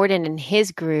Van Orden in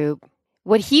his group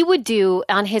what he would do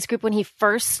on his group when he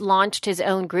first launched his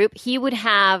own group, he would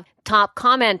have top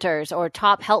commenters or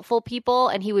top helpful people,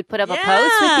 and he would put up a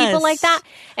post with people like that.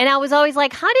 And I was always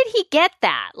like, how did he get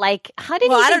that? Like, how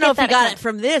did he I don't know if that? he got it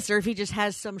from this or if he just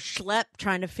has some schlep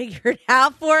trying to figure it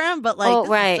out for him, but like,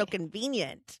 this is so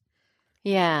convenient.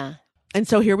 Yeah. And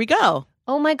so here we go.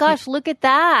 Oh my gosh, look at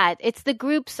that. It's the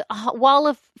group's wall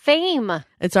of fame.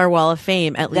 It's our wall of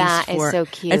fame, at least. That is so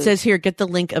cute. It says here, get the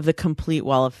link of the complete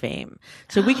wall of fame.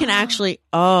 So we can actually,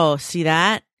 see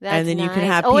that? That's and then nice. you can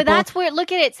have people. Oh, that's where,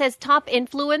 look at it. It says top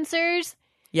influencers.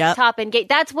 Yep. Top engage.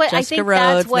 That's what Jessica I think Rhodes,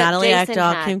 that's what Natalie Jason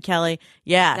Ekdahl, had. Kim Kelly.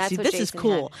 Yeah. That's See, what this is Jason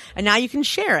cool. had. And now you can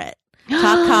share it.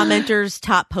 Top commenters,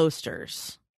 top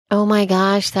posters. Oh my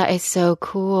gosh, that is so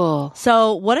cool.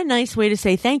 So what a nice way to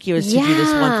say thank you is to do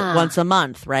this once a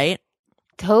month, right?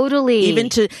 Totally.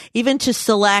 Even to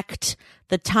select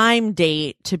the time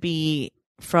date to be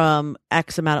from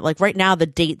X amount of, like right now, the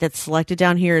date that's selected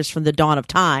down here is from the dawn of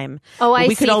time. Oh, I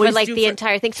see. For like the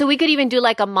entire thing. So we could even do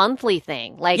like a monthly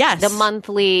thing, like the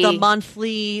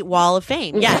monthly wall of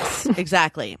fame. Yes,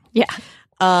 exactly. Yeah.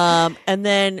 And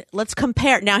then let's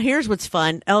compare. Now, here's what's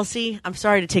fun. Elsie, I'm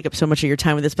sorry to take up so much of your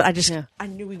time with this, but I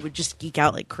knew we would just geek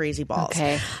out like crazy balls.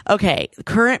 Okay.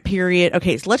 Current period.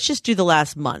 Okay. So let's just do the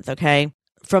last month. Okay.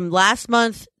 From last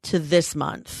month to this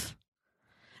month.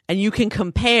 And you can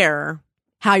compare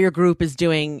how your group is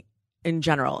doing in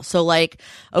general. So like,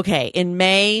 okay, in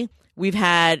May, we've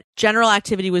had general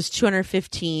activity was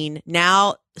 215.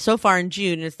 Now, so far in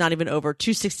June, and it's not even over,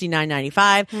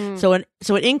 269.95.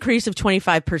 So an increase of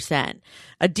 25%,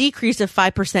 a decrease of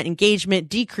 5% engagement,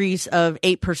 decrease of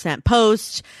 8%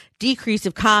 posts, decrease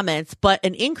of comments, but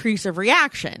an increase of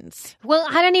reactions. Well,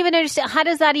 I don't even understand. How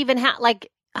does that even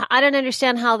I don't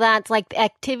understand how that's like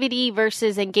activity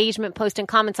versus engagement, post and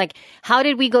comments. Like, how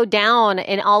did we go down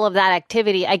in all of that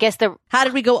activity? I guess how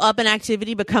did we go up in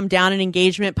activity but come down in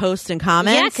engagement, posts and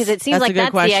comments? Yeah, because it seems like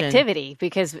that's the activity.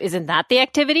 Because isn't that the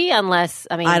activity? Unless,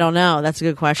 I don't know. That's a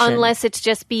good question. Unless it's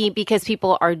just because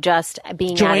people are just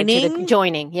being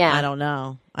joining. Yeah. I don't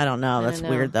know. That's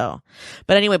weird though.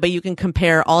 But anyway, you can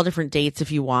compare all different dates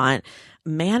if you want.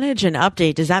 Manage and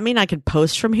update. Does that mean I could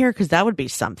post from here? Because that would be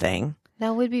something.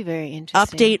 That would be very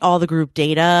interesting. Update all the group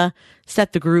data,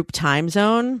 set the group time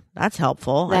zone. That's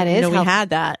helpful. That is helpful. We had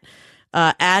that.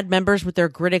 Add members with their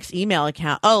Grytics email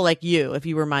account. Oh, like you, if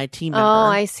you were my team member. Oh,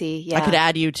 I see. Yeah. I could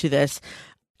add you to this.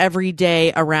 Every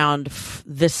day around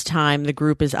this time, the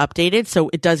group is updated.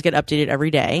 So it does get updated every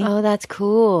day. Oh, that's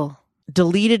cool.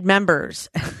 Deleted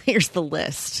members. Here's the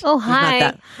list. Oh,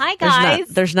 hi. Hi, guys.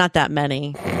 There's not that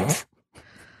many.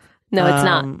 No, it's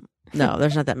not. No,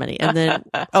 there's not that many. And then,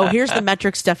 here's the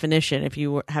metrics definition if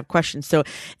you have questions. So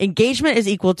engagement is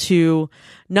equal to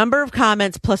number of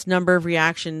comments plus number of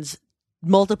reactions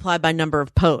multiplied by number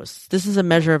of posts. This is a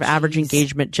measure of average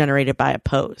engagement generated by a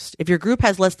post. If your group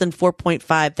has less than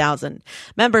 4.5 thousand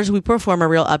members, we perform a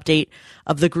real update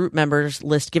of the group members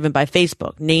list given by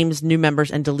Facebook, names new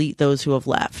members, and delete those who have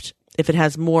left. If it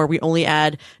has more, we only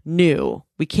add new.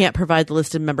 We can't provide the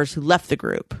list of members who left the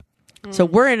group. So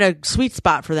we're in a sweet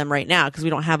spot for them right now because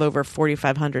we don't have over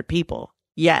 4,500 people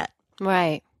yet.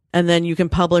 Right. And then you can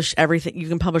publish everything. You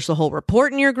can publish the whole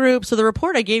report in your group. So the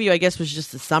report I gave you, I guess, was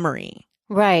just a summary.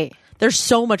 Right. There's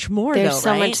so much more, There's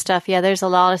so much stuff. Yeah, there's a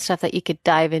lot of stuff that you could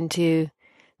dive into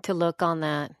to look on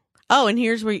that. Oh, and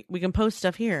here's where we can post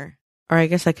stuff here. Or I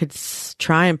guess I could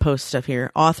try and post stuff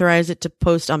here. Authorize it to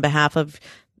post on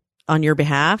your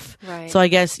behalf. Right. So I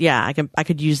guess, I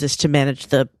could use this to manage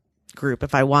the group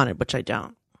if I wanted, which I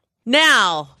don't.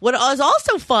 Now, what is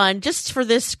also fun, just for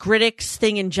this Grytics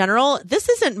thing in general, this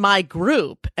isn't my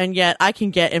group, and yet I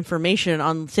can get information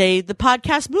on, say, the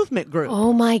podcast movement group.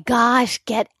 Oh my gosh,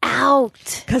 get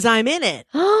out. Because I'm in it.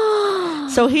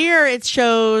 So here it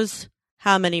shows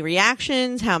how many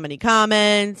reactions, how many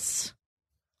comments.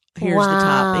 Here's the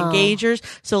top engagers.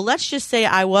 So let's just say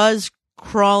I was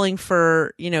crawling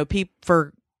for,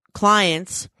 for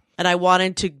clients, and I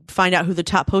wanted to find out who the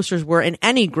top posters were in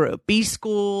any group,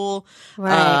 B-School,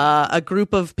 a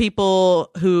group of people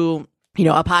who,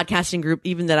 a podcasting group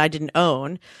even that I didn't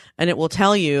own. And it will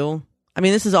tell you,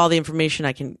 this is all the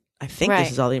information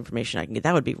this is all the information I can get.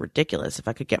 That would be ridiculous if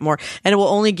I could get more. And it will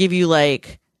only give you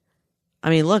look,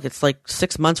 it's like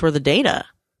 6 months worth of data.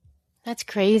 That's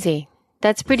crazy.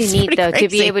 That's pretty neat though, to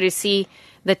be able to see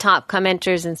the top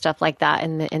commenters and stuff like that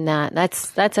in that.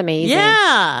 That's amazing.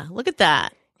 Yeah. Look at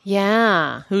that.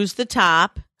 Yeah. Who's the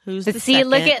top? Who's the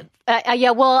second? Look at,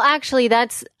 well, actually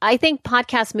I think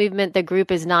Podcast Movement, the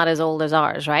group is not as old as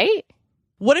ours, right?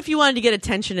 What if you wanted to get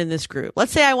attention in this group?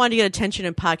 Let's say I wanted to get attention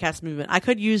in Podcast Movement. I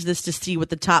could use this to see what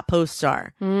the top posts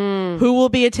are. Who will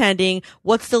be attending?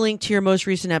 What's the link to your most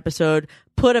recent episode?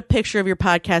 Put a picture of your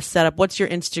podcast setup. What's your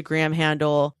Instagram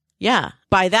handle? Yeah.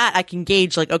 By that, I can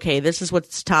gauge like, okay, this is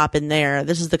what's top in there.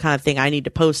 This is the kind of thing I need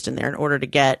to post in there in order to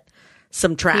get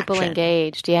some traction. People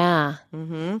engaged. Yeah.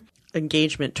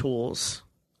 Engagement tools.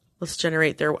 Let's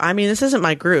generate this isn't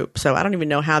my group, so I don't even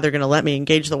know how they're going to let me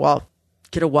engage the wall,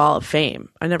 get a wall of fame.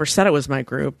 I never said it was my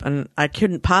group, and I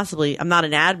couldn't possibly, I'm not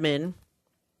an admin.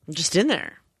 I'm just in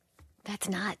there. That's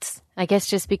nuts. I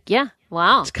guess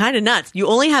wow. It's kind of nuts. You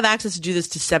only have access to do this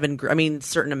to 7 groups.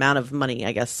 Certain amount of money,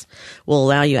 I guess, will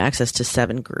allow you access to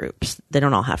 7 groups. They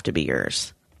don't all have to be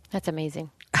yours. That's amazing.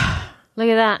 Look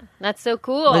at that. That's so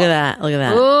cool. Look at that.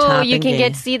 Oh, you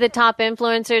can see the top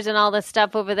influencers and all the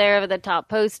stuff over there of the top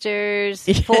posters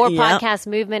for Podcast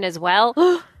Movement as well.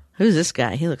 Who's this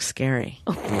guy? He looks scary.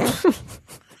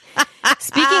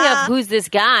 Speaking of who's this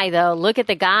guy, though, look at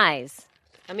the guys.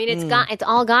 It's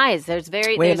all guys. There's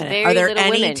very Are there little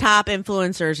any women. top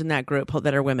influencers in that group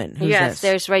that are women? Who's yes, this?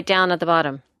 there's right down at the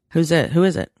bottom. Who's it? Who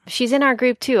is it? She's in our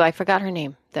group too. I forgot her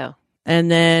name though.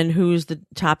 And then who's the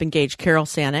top engaged? Carol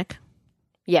Sanick.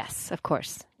 Yes, of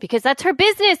course, because that's her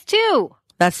business too.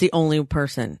 That's the only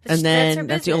person, and then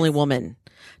that's the only woman.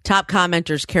 Top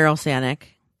commenters, Carol Sanick.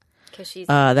 Because she's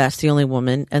that's the only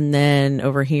woman, and then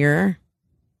over here,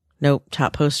 nope.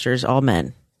 Top posters, all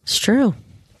men. It's true.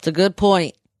 It's a good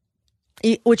point.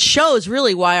 Which shows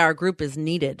really why our group is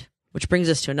needed. Which brings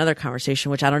us to another conversation,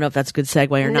 which I don't know if that's a good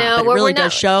segue or not. But it really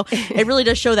does show. It really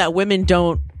does show that women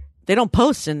don't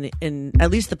post in at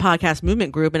least the Podcast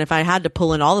Movement group. And if I had to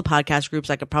pull in all the podcast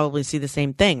groups, I could probably see the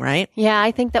same thing, right? Yeah,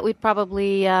 I think that we'd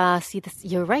probably see this.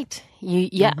 You're right.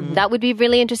 That would be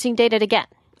really interesting data to get.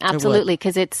 Absolutely,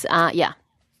 because it's And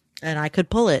I could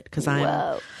pull it because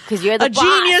you're the boss.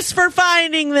 Genius for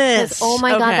finding this. Oh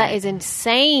my God, that is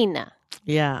insane.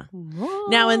 Yeah. Whoa.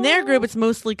 Now in their group, it's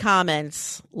mostly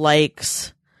comments,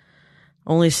 likes,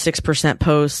 only 6%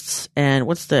 posts, and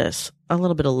what's this? A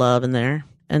little bit of love in there.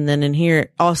 And then in here,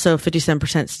 also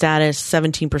 57% status,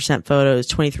 17% photos,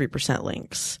 23%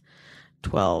 links,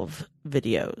 12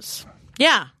 videos.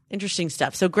 Yeah. Interesting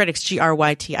stuff. So Grytics,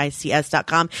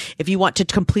 GRYTICS.com. If you want to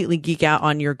completely geek out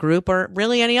on your group or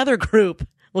really any other group,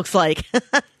 looks like.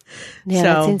 Yeah,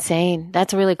 that's insane.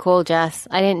 That's really cool, Jess.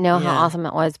 I didn't know how awesome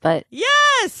it was, but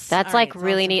yes, that's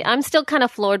really neat. I'm still kind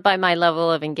of floored by my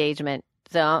level of engagement.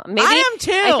 So maybe I am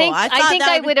too. I think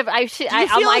I would have. I should. Do you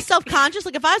feel self-conscious?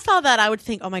 Like if I saw that, I would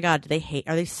think, "Oh my God, do they hate?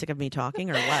 Are they sick of me talking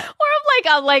or what?" Or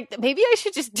I'm like, maybe I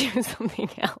should just do something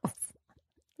else.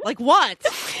 Like what?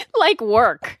 Like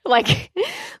work. Like.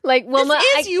 Well,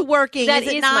 this is you working. That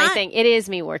is my thing. It is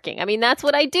me working. I mean, that's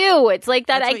what I do. It's like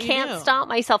that. I can't stop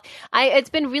myself. It's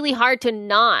been really hard to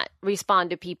not respond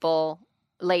to people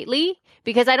lately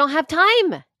because I don't have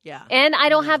time. Yeah. And I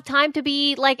don't have time to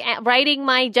be like writing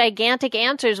my gigantic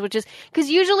answers, which is because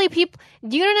usually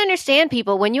you don't understand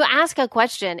people. When you ask a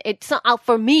question, it's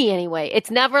for me anyway.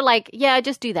 It's never like, yeah,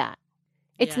 just do that.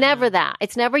 It's never that.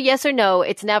 It's never yes or no.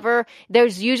 It's never,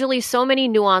 there's usually so many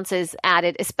nuances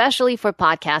added, especially for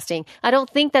podcasting. I don't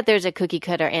think that there's a cookie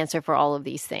cutter answer for all of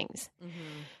these things. Mm-hmm.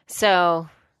 So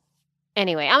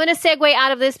anyway, I'm going to segue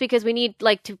out of this because we need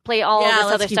to play all of this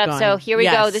other stuff. Going. So here we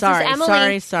go. This is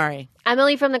Emily. Sorry.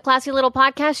 Emily from the Classy Little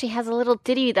Podcast. She has a little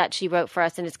ditty that she wrote for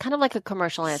us, and it's kind of like a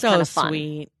commercial, and it's kind of fun.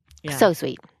 Sweet. Yeah. So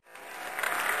sweet.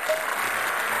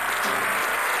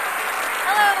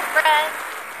 Hello, friends.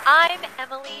 I'm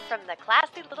Emily from the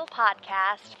Classy Little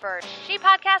Podcast for She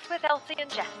Podcast with Elsie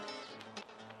and Jess.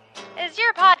 Is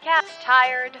your podcast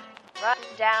tired, run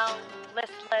down,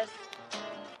 listless?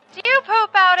 Do you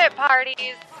poop out at parties?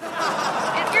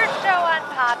 Is your show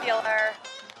unpopular?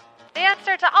 The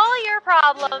answer to all your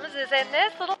problems is in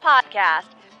this little podcast,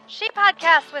 She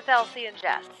Podcast with Elsie and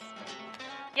Jess.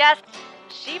 Yes,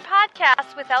 She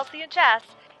Podcast with Elsie and Jess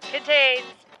contains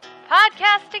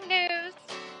podcasting news,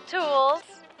 tools,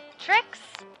 tricks,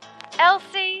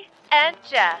 Elsie, and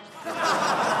Jess.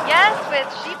 Yes,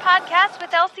 with She Podcast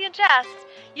with Elsie and Jess,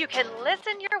 you can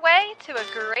listen your way to a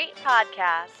great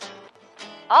podcast.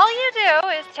 All you do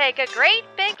is take a great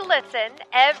big listen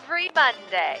every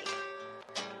Monday.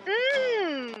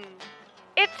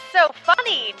 It's so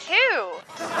funny, too.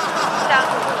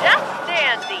 Sounds just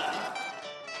dandy.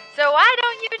 So why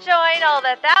don't you join all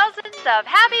the thousands of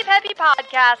happy, peppy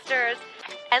podcasters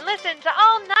and listen to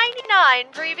all 99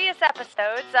 previous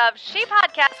episodes of She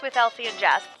Podcasts with Elsie and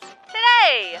Jess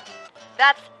today.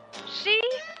 That's She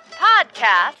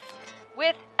Podcasts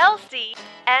with Elsie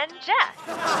and Jess.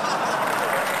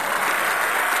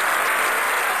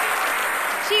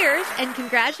 Cheers and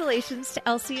congratulations to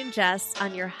Elsie and Jess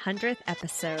on your 100th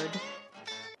episode.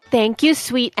 Thank you,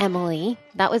 sweet Emily.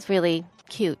 That was really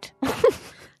cute.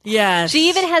 Yes. She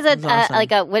even has awesome. the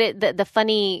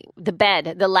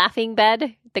bed, the laughing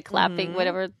bed, the clapping,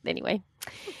 whatever. Anyway.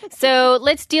 So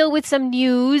let's deal with some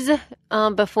news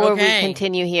before we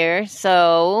continue here.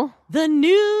 So the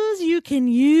news you can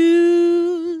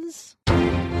use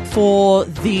for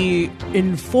the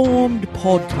informed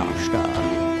podcasting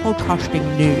news.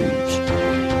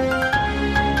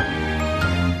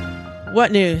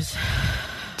 What news?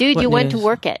 Dude, What you went to news?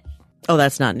 work it. Oh,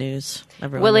 that's not news.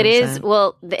 Everyone Well, it knows is. that.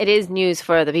 Well, it is news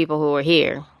for the people who are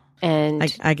here.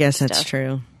 And I guess that's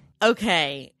true.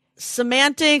 Okay.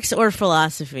 Semantics or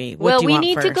philosophy? What do you we want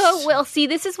need first? to go. Well, see,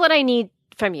 this is what I need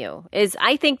from you. Is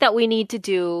I think that we need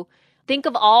to think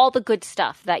of all the good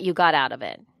stuff that you got out of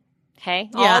it. Okay?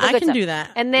 Yeah, all the I good can stuff. do that.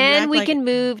 And then You we act can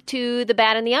move to the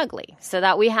bad and the ugly, so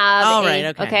that we have. All right,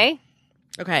 okay.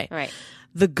 Okay. All right.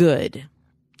 The good.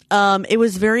 It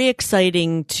was very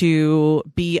exciting to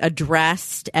be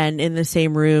addressed and in the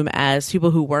same room as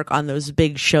people who work on those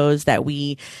big shows that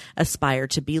we aspire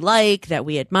to be like, that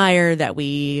we admire, that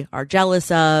we are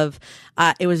jealous of.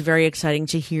 It was very exciting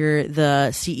to hear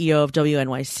the CEO of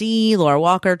WNYC, Laura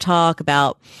Walker, talk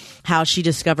about how she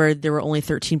discovered there were only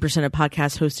 13% of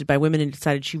podcasts hosted by women and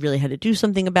decided she really had to do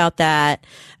something about that.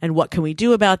 And what can we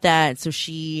do about that? So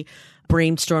she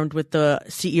brainstormed with the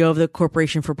CEO of the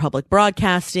Corporation for Public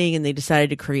Broadcasting, and they decided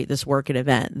to create this Work It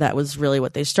event. That was really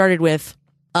what they started with.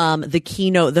 The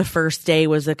keynote the first day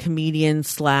was a comedian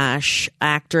 /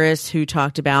 actress who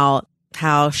talked about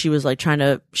how she was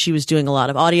she was doing a lot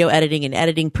of audio editing and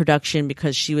editing production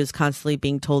because she was constantly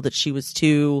being told that she was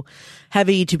too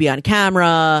heavy to be on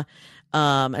camera.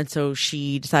 And so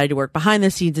she decided to work behind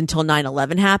the scenes until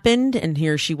 9/11 happened. And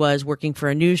here she was working for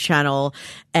a news channel,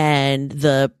 and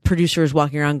the producer was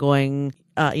walking around going,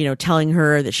 telling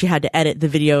her that she had to edit the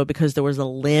video because there was a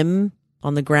limb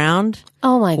on the ground.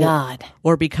 Oh my God.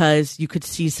 Or because you could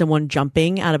see someone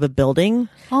jumping out of a building.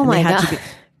 Oh my God.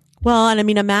 Well, and I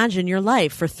mean, imagine your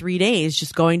life for 3 days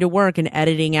just going to work and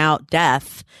editing out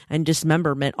death and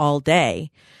dismemberment all day.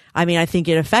 I mean, I think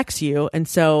it affects you. And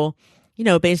so,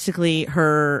 basically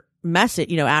her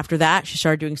message, after that, she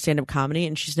started doing stand-up comedy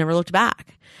and she's never looked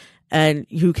back. And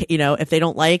if they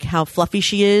don't like how fluffy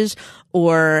she is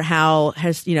or how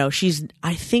I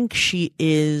think she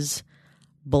is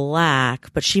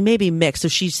Black, but she may be mixed. So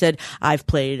she said, I've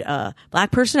played a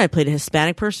Black person. I played a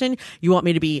Hispanic person. You want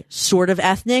me to be sort of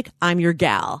ethnic? I'm your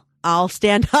gal. I'll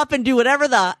stand up and do whatever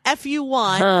the F you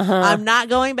want. I'm not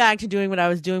going back to doing what I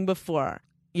was doing before.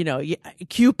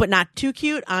 Cute, but not too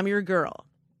cute. I'm your girl.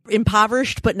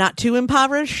 Impoverished, but not too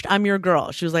impoverished. I'm your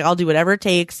girl. She was like, I'll do whatever it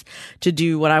takes to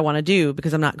do what I want to do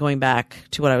because I'm not going back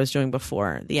to what I was doing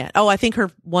before the end. Oh, I think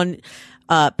her one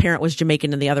parent was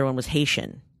Jamaican and the other one was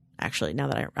Haitian. Actually, now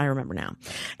that I remember now.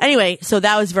 Anyway, so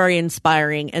that was very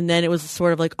inspiring. And then it was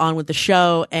sort of like on with the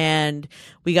show, and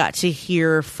we got to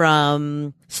hear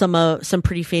from some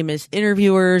pretty famous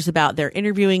interviewers about their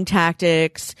interviewing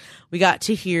tactics. We got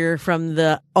to hear from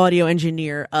the audio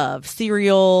engineer of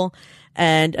Serial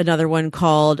and another one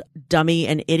called Dummy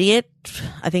and Idiot.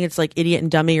 I think it's like Idiot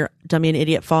and Dummy or Dummy and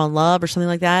Idiot Fall in Love or something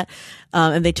like that.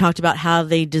 And they talked about how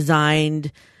they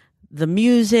designed the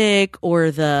music or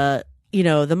the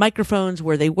microphones,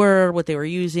 where they were, what they were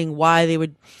using, why they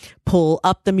would pull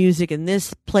up the music in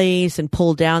this place and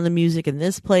pull down the music in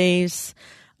this place.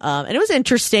 And it was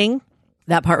interesting.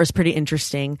 That part was pretty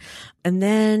interesting. And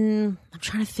then I'm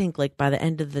trying to think, by the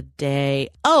end of the day,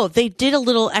 they did a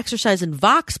little exercise in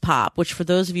Vox Pop, which for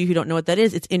those of you who don't know what that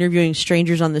is, it's interviewing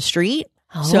strangers on the street.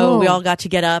 Oh. So we all got to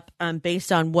get up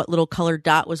based on what little colored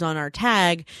dot was on our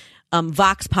tag,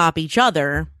 Vox Pop each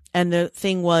other. And the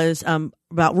thing was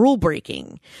about rule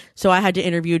breaking. So I had to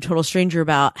interview a total stranger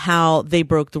about how they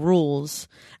broke the rules,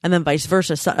 and then vice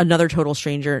versa. So another total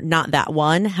stranger, not that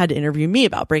one, had to interview me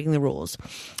about breaking the rules.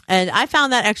 And I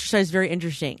found that exercise very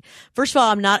interesting. First of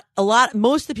all,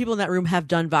 most of the people in that room have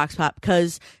done Vox Pop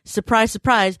because, surprise,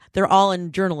 surprise, they're all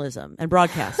in journalism and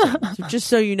broadcasting. So just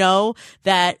so you know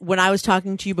that when I was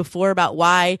talking to you before about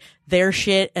why their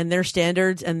shit and their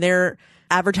standards and their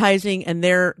advertising and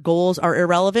their goals are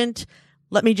irrelevant,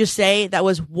 let me just say that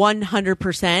was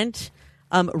 100%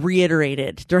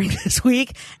 reiterated during this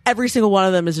week. Every single one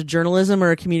of them is a journalism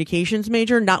or a communications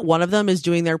major. Not one of them is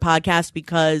doing their podcast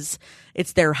because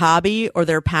it's their hobby or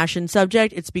their passion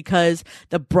subject. It's because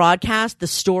the broadcast, the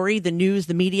story, the news,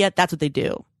 the media, that's what they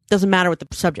do. Doesn't matter what the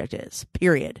subject is,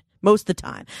 period. Most of the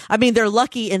time. I mean, they're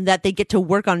lucky in that they get to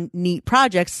work on neat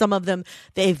projects. Some of them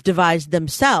they've devised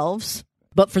themselves.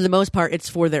 but for the most part, it's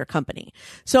for their company.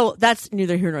 So that's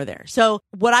neither here nor there. So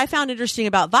what I found interesting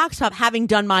about Vox Pop, having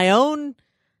done my own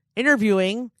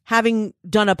interviewing, having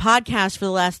done a podcast for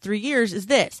the last 3 years, is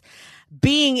this.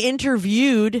 Being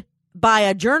interviewed by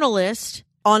a journalist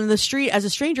on the street as a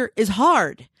stranger is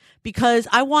hard. Because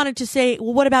I wanted to say,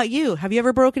 well, what about you? Have you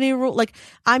ever broken any rule? Like,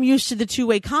 I'm used to the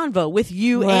two-way convo with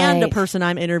you and the person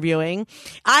I'm interviewing.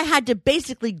 I had to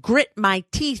basically grit my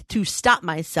teeth to stop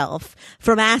myself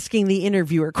from asking the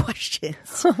interviewer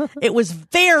questions. It was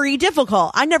very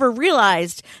difficult. I never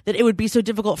realized that it would be so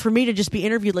difficult for me to just be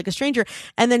interviewed like a stranger.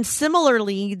 And then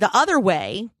similarly, the other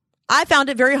way, I found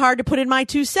it very hard to put in my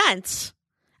 2 cents.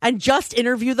 And just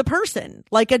interview the person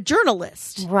like a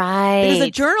journalist. Right.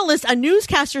 Because a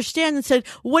newscaster stands and said,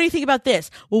 well, what do you think about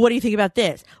this? Well, what do you think about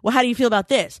this? Well, how do you feel about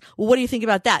this? Well, what do you think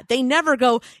about that? They never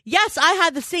go, yes, I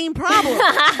had the same problem.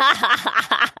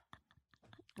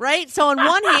 Right? So on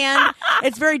one hand,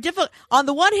 it's very difficult. On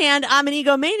the one hand, I'm an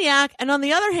egomaniac. And on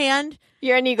the other hand,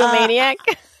 you're an egomaniac.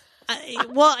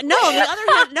 Well, no, on the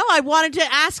other hand, I wanted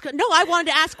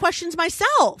to ask questions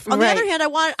myself. On the other hand,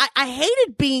 I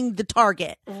hated being the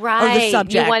target of the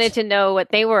subject. You wanted to know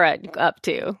what they were up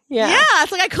to. Yeah,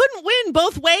 it's like I couldn't win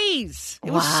both ways.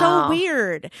 It was so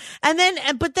weird. And then,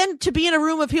 but then to be in a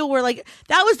room of people where like,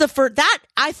 that was that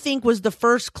I think was the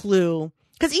first clue.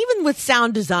 Because even with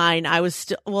sound design, I was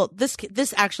still, this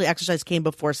actually exercise came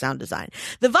before sound design.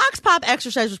 The Vox Pop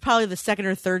exercise was probably the second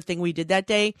or third thing we did that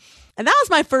day. And that was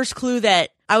my first clue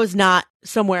that I was not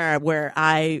somewhere where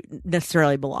I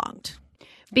necessarily belonged.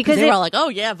 Because they were all like, oh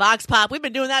yeah, Vox Pop. We've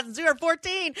been doing that since we were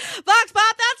 14. Vox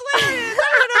Pop, that's hilarious.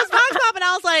 Everyone knows Vox Pop. And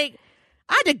I was like,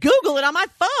 I had to Google it on my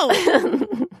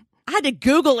phone. I had to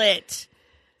Google it.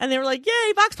 And they were like,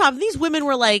 yay, Vox Pop. And these women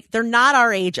were like, they're not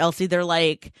our age, Elsie. They're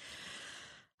like,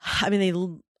 let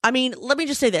me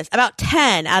just say this. About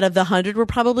 10 out of the 100 were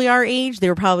probably our age. They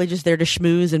were probably just there to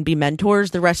schmooze and be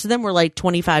mentors. The rest of them were like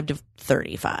 25 to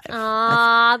 35.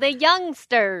 Ah, the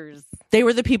youngsters. They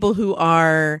were the people who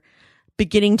are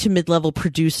beginning to mid-level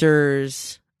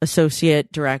producers,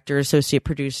 associate director, associate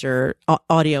producer,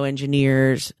 audio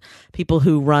engineers, people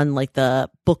who run like the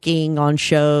booking on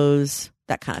shows,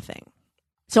 that kind of thing.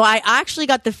 So I actually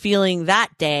got the feeling that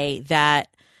day that,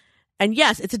 and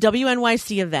yes, it's a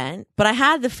WNYC event, but I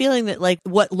had the feeling that like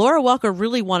what Laura Welker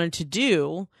really wanted to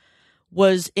do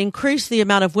was increase the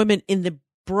amount of women in the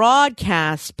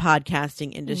broadcast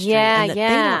podcasting industry. And that they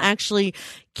don't actually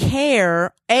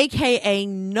care, aka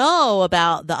know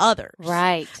about the others.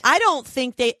 Right. I don't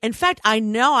think in fact, I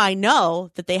know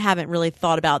that they haven't really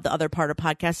thought about the other part of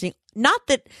podcasting. Not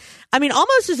that,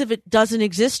 almost as if it doesn't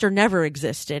exist or never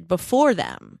existed before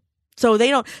them. So they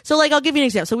don't, so like, I'll give you an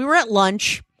example. So we were at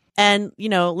lunch. And,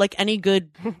 like any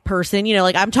good person,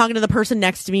 like I'm talking to the person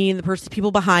next to me and people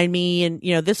behind me. And,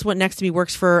 this one next to me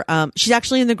works for, she's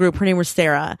actually in the group. Her name was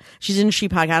Sarah. She's in She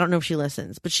Podcast. I don't know if she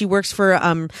listens, but she works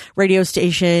for radio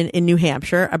station in New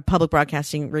Hampshire, a public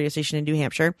broadcasting radio station in New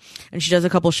Hampshire. And she does a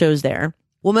couple shows there.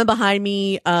 Woman behind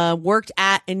me worked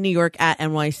in New York at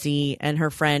NYC, and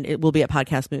her friend will be at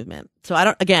Podcast Movement. So I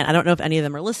don't know if any of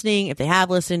them are listening, if they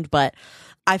have listened, but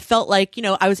I felt like,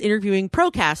 I was interviewing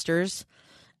procasters.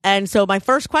 And so my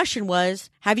first question was,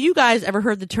 have you guys ever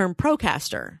heard the term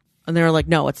procaster? And they were like,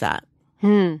 no, what's that?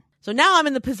 So now I'm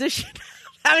in the position of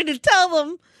having to tell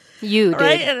them. You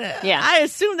right? did. And yeah. I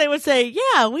assume they would say,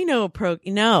 yeah, we know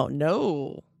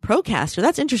no. Procaster.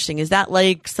 That's interesting. Is that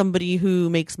like somebody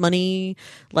who makes money,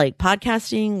 like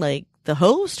podcasting, like the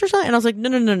host or something? And I was like,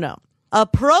 no. A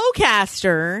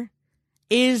procaster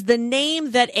is the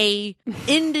name that a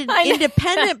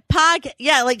independent podcast.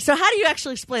 Yeah, like, so how do you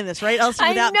actually explain this, right? Elsie,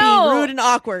 without being rude and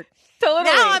awkward. Totally.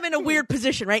 Now I'm in a weird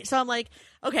position, right? So I'm like,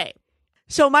 okay.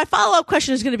 So my follow-up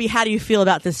question is going to be, how do you feel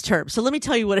about this term? So let me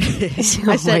tell you what it is.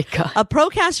 I said, a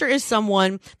procaster is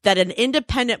someone that an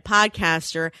independent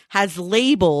podcaster has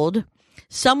labeled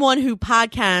someone who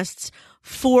podcasts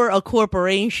for a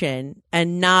corporation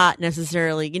and not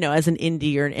necessarily, as an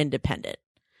indie or an independent.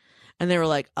 And they were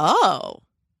like, oh,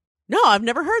 no, I've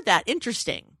never heard that.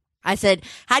 Interesting. I said,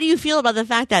 how do you feel about the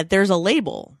fact that there's a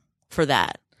label for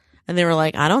that? And they were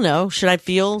like, I don't know. Should I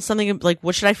feel something like,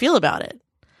 what should I feel about it?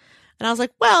 And I was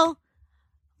like, well,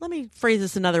 let me phrase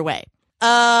this another way.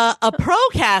 A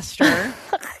procaster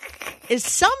is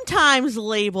sometimes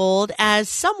labeled as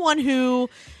someone who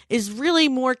is really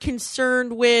more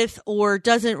concerned with or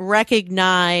doesn't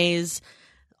recognize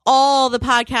all the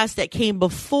podcasts that came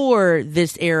before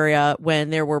this era when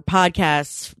there were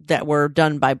podcasts that were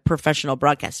done by professional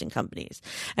broadcasting companies.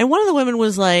 And one of the women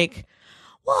was like,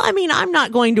 well, I'm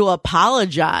not going to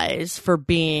apologize for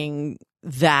being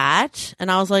that.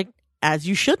 And I was like, as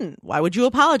you shouldn't. Why would you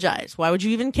apologize? Why would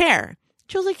you even care?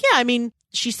 She was like, yeah, I mean,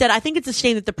 she said, I think it's a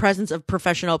shame that the presence of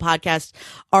professional podcasts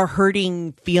are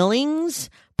hurting feelings,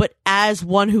 but as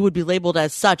one who would be labeled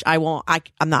as such, I'm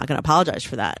not going to apologize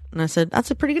for that. And I said,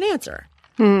 that's a pretty good answer.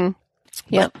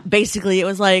 Yeah. Basically, it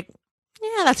was like,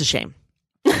 yeah, that's a shame.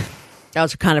 That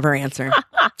was kind of her answer.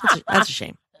 That's a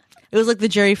shame. It was like the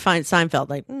Jerry Seinfeld,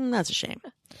 like, that's a shame.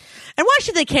 And why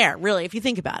should they care, really, if you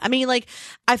think about it? I mean, like,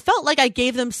 I felt like I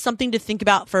gave them something to think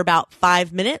about for about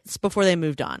 5 minutes before they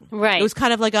moved on. Right. It was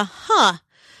kind of like wow,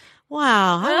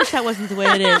 I wish that wasn't the way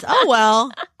it is. Oh,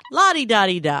 well,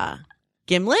 la-di-da-di-da.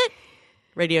 Gimlet?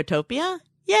 Radiotopia?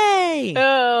 Yay!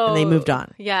 Oh. And they moved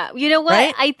on. Yeah. You know what?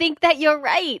 Right? I think that you're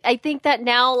right. I think that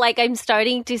now, like, I'm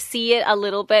starting to see it a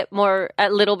little bit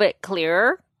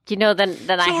clearer. Than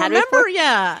I had before.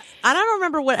 Yeah. I don't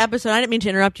remember what episode. I didn't mean to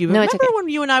interrupt you. But No, remember it's okay. when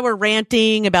you and I were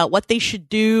ranting about what they should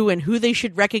do and who they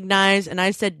should recognize? And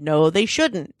I said, no, they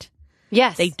shouldn't.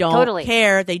 Yes. They don't totally.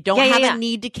 care. They don't have a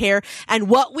need to care. And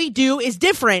what we do is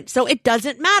different. So it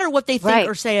doesn't matter what they think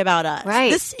or say about us.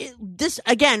 Right. This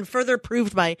again, further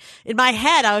proved in my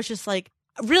head, I was just like,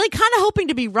 really kind of hoping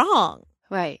to be wrong.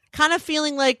 Right. Kind of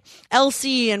feeling like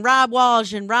Elsie and Rob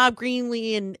Walsh and Rob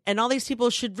Greenlee and all these people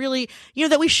should really,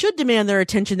 that we should demand their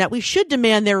attention, that we should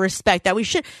demand their respect, that we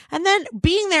should. And then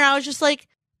being there, I was just like,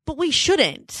 but we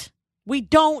shouldn't. We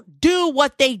don't do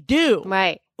what they do.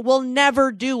 Right. We'll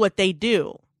never do what they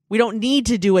do. We don't need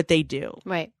to do what they do.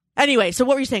 Right. Anyway, so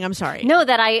what were you saying? I'm sorry. No,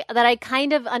 that I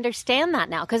kind of understand that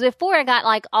now. Because before I got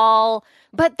like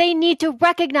but they need to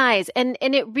recognize. And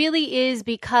it really is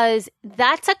because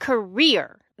that's a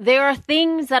career. There are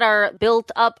things that are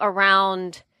built up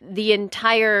around the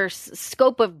entire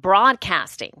scope of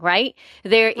broadcasting, right?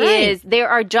 There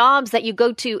are jobs that you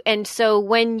go to. And so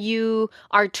when you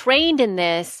are trained in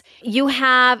this, you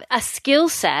have a skill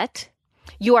set.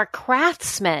 You are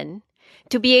craftsmen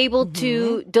to be able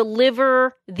to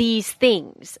deliver these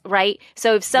things, right?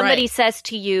 So if somebody says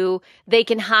to you, they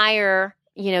can hire,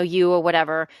 you or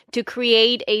whatever, to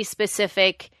create a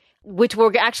specific, which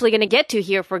we're actually going to get to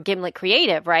here for Gimlet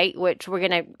Creative, right? Which we're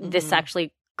going to, this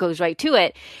actually goes right to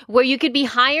it, where you could be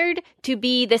hired to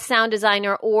be the sound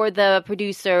designer or the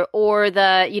producer or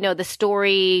the, the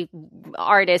story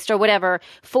artist or whatever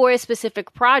for a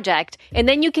specific project. And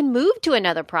then you can move to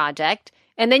another project.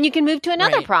 And then you can move to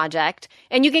another project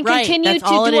and you can continue to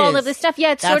do all of this stuff.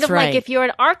 Yeah, it's sort of like if you're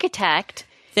an architect.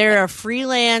 They're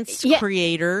freelance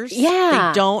creators.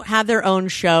 Yeah. They don't have their own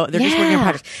show. They're just working on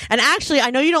projects. And actually,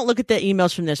 I know you don't look at the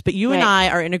emails from this, but you and I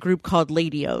are in a group called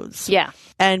Ladios. Yeah.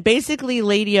 And basically,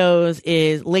 Ladios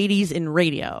is ladies in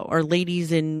radio or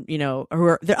ladies in, who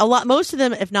are most of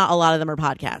them, if not a lot of them, are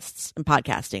podcasts and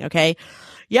podcasting. Okay.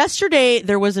 Yesterday,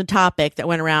 there was a topic that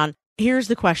went around. Here's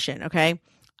the question. Okay.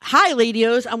 Hi,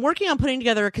 Ladios. I'm working on putting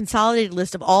together a consolidated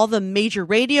list of all the major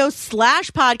radio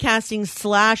 /podcasting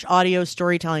 /audio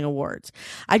storytelling awards.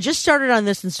 I just started on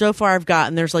this, and so far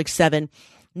there's like 7.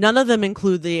 None of them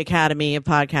include the Academy of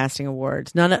Podcasting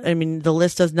Awards. The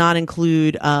list does not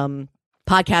include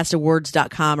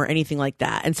podcastawards.com or anything like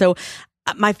that. And so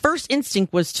my first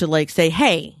instinct was to say,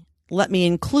 hey, let me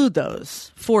include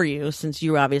those for you since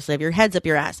you obviously have your heads up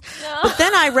your ass. No. But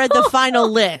then I read the final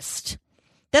list.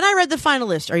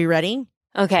 Are you ready?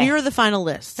 Okay. Here are the final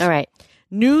lists. All right.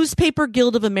 Newspaper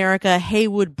Guild of America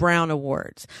Haywood Brown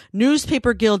Awards.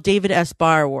 Newspaper Guild David S.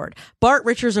 Barr Award. Bart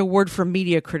Richards Award for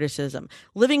Media Criticism.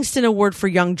 Livingston Award for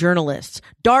Young Journalists.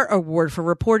 DART Award for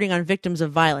Reporting on Victims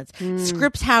of Violence.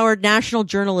 Scripps Howard National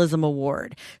Journalism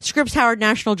Award. Scripps Howard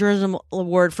National Journalism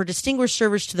Award for Distinguished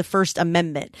Service to the First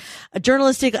Amendment.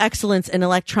 Journalistic Excellence in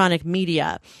Electronic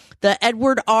Media. The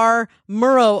Edward R.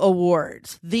 Murrow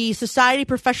Awards, the Society of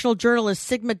Professional Journalists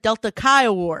Sigma Delta Chi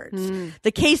Awards,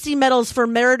 the Casey Medals for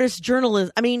Meritorious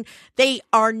Journalism. I mean, they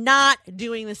are not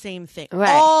doing the same thing.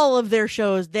 Right. All of their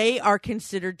shows, they are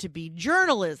considered to be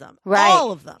journalism. Right.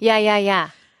 All of them. Yeah.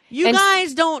 You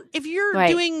guys don't, if you're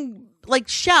doing, like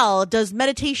Shell does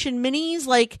meditation minis,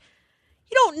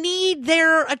 you don't need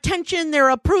their attention, their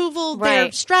approval,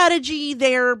 their strategy,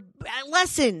 their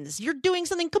lessons. You're doing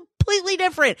something completely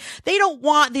different. They don't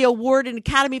want the award and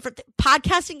Academy for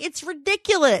podcasting. It's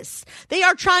ridiculous. They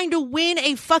are trying to win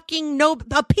a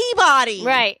Peabody.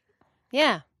 Right.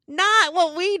 Yeah. Not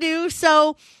what we do.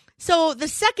 So the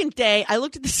second day I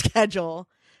looked at the schedule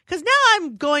because now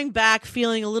I'm going back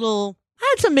feeling I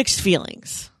had some mixed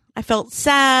feelings. I felt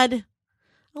sad,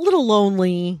 a little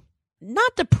lonely.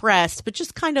 Not depressed, but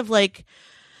just kind of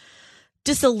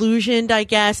disillusioned, I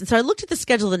guess. And so I looked at the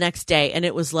schedule the next day and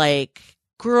it was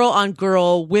girl on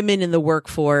girl, women in the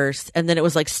workforce. And then it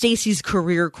was Stacey's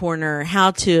Career Corner,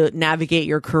 how to navigate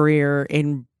your career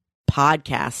in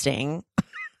podcasting.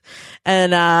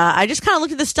 And I just kind of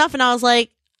looked at this stuff and I was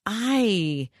like,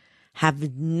 I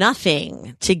have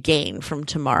nothing to gain from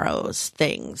tomorrow's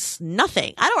things.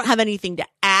 Nothing. I don't have anything to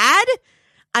add,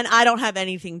 and I don't have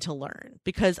anything to learn,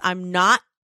 because I'm not,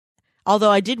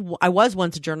 although I was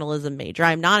once a journalism major.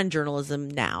 I'm not in journalism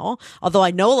now. Although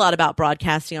I know a lot about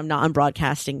broadcasting, I'm not in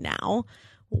broadcasting now.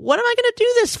 What am I going to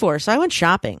do this for? So I went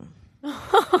shopping.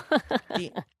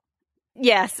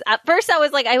 Yes. At first I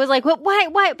was like, well,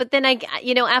 why? But then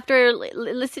after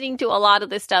listening to a lot of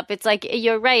this stuff, it's like,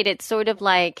 you're right. It's sort of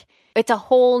like, it's a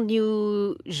whole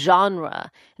new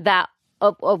genre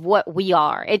of what we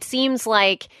are. It seems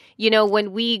like,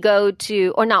 when we go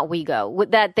to, or not we go,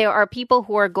 that there are people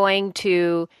who are going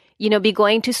to, be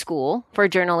going to school for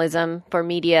journalism, for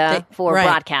media, for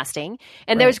broadcasting.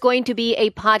 And there's going to be a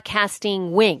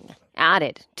podcasting wing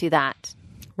added to that.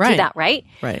 Right. To that, right?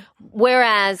 Right.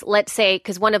 Whereas, let's say,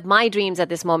 because one of my dreams at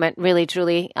this moment, really,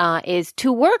 truly, is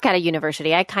to work at a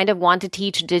university. I kind of want to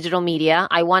teach digital media.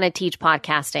 I want to teach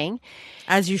podcasting.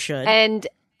 As you should. And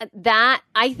that,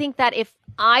 I think that if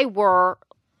I were,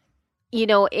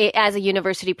 as a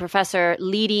university professor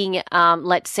leading,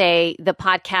 let's say, the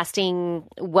podcasting,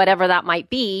 whatever that might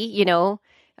be,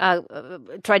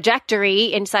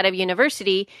 trajectory inside of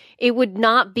university, it would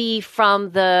not be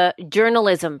from the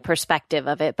journalism perspective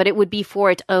of it, but it would be for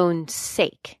its own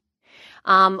sake.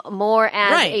 More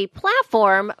as a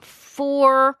platform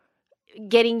for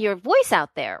getting your voice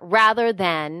out there, rather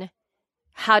than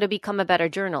how to become a better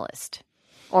journalist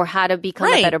or how to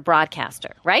become a better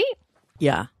broadcaster, right?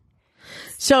 Yeah.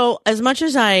 So as much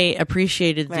as I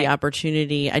appreciated the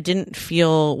opportunity, I didn't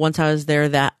feel once I was there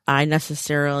that I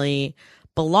necessarily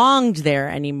belonged there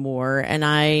anymore. And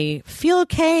I feel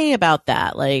okay about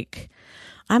that. Like,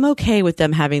 I'm okay with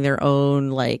them having their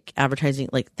own, like, advertising.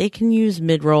 Like, they can use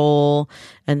mid-roll,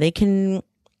 and they can,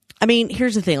 I mean,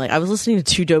 here's the thing. Like, I was listening to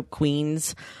Two Dope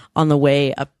Queens on the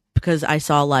way up because I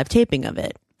saw a live taping of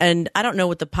it. And I don't know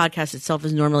what the podcast itself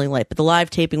is normally like, but the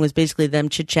live taping was basically them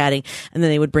chit-chatting, and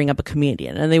then they would bring up a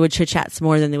comedian, and they would chit-chat some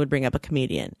more, and then they would bring up a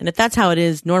comedian. And if that's how it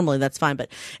is normally, that's fine. But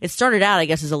it started out, I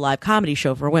guess, as a live comedy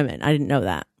show for women. I didn't know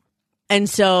that. And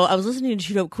so I was listening to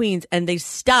Two Dope Queens, and they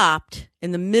stopped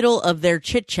in the middle of their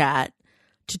chit-chat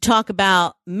to talk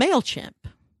about MailChimp.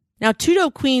 Now, Two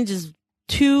Dope Queens is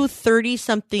two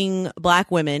 30-something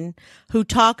black women who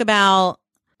talk about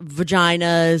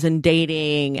vaginas and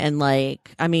dating, and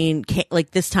like, I mean, like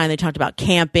this time they talked about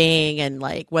camping and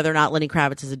like whether or not Lenny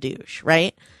Kravitz is a douche,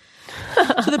 right?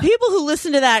 So the people who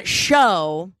listen to that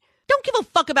show don't give a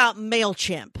fuck about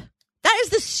MailChimp. That is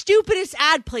the stupidest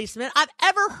ad placement I've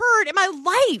ever heard in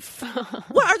my life.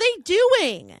 What are they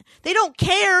doing? They don't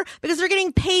care because they're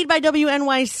getting paid by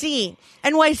WNYC.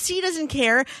 NYC doesn't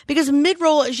care because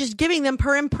midroll is just giving them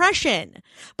per impression.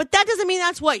 But that doesn't mean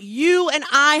that's what you and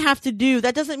I have to do.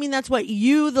 That doesn't mean that's what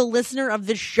you, the listener of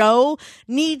the show,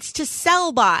 needs to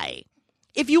sell by.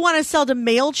 If you want to sell to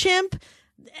MailChimp,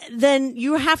 then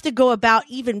you have to go about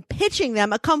even pitching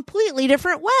them a completely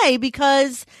different way,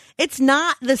 because it's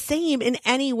not the same in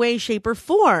any way, shape, or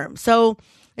form. So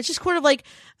it's just kind of like,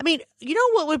 I mean, you know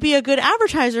what would be a good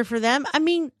advertiser for them? I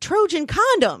mean, Trojan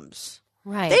condoms.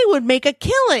 Right. They would make a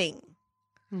killing.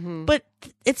 Mm-hmm. But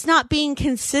it's not being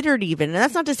considered even. And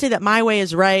that's not to say that my way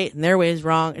is right and their way is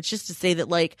wrong. It's just to say that,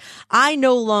 like, I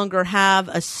no longer have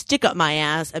a stick up my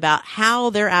ass about how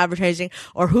they're advertising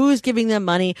or who's giving them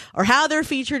money or how they're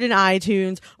featured in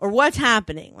iTunes or what's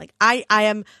happening. Like, I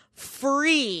am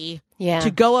free to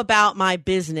go about my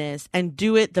business and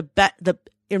do it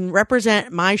and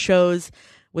represent my shows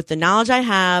with the knowledge I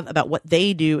have about what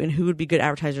they do and who would be good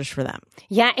advertisers for them.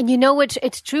 Yeah. And you know what?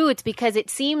 It's true. It's because it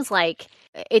seems like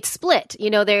it's split.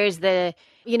 There's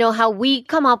how we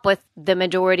come up with the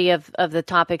majority of the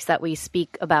topics that we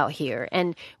speak about here.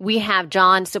 And we have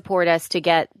John support us to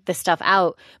get the stuff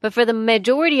out. But for the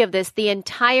majority of this, the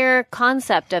entire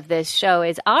concept of this show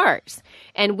is ours.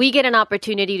 And we get an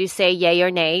opportunity to say yay or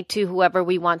nay to whoever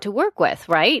we want to work with,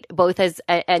 right? Both in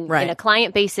a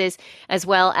client basis as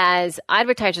well as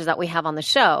advertisers that we have on the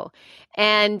show.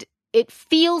 And it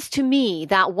feels to me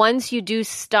that once you do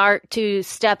start to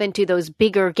step into those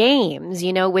bigger games,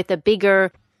 with the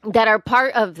bigger that are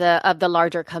part of the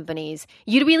larger companies,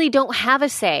 you really don't have a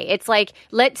say. It's like,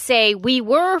 let's say we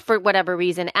were, for whatever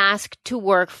reason, asked to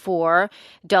work for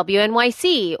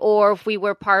WNYC, or if we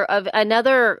were part of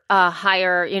another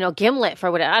higher, Gimlet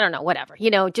for whatever, I don't know, whatever,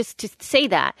 just to say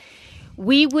that,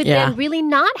 we would then really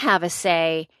not have a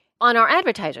say on our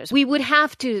advertisers. We would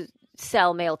have to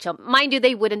sell MailChimp. Mind you,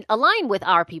 they wouldn't align with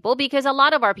our people because a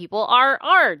lot of our people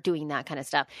are doing that kind of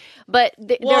stuff. But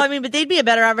but they'd be a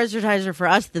better advertiser for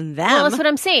us than them. Well, that's what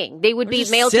I'm saying. They would be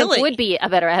MailChimp would be a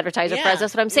better advertiser for us.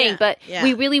 That's what I'm saying. But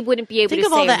we really wouldn't be able to say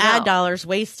Think of all the ad dollars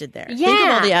wasted there. Yeah. Think of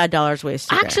all the ad dollars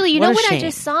wasted Actually, there. you know what I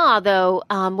just saw, though?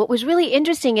 What was really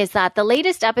interesting is that the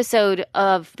latest episode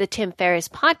of the Tim Ferriss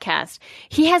podcast,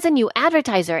 he has a new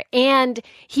advertiser, and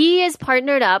he is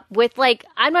partnered up with, like,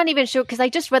 I'm not even sure, because I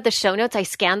just read the show notes. I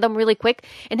scanned them really quick,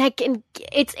 and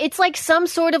it's like some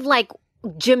sort of, like,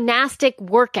 gymnastic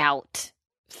workout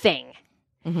thing.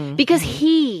 Because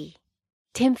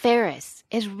Tim Ferriss,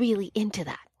 is really into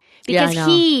that. Because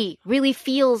he really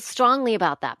feels strongly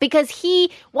about that. Because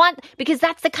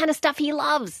that's the kind of stuff he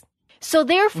loves. So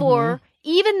therefore,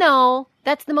 even though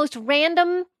that's the most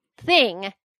random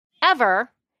thing ever,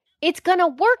 it's going to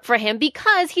work for him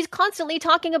because he's constantly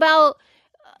talking about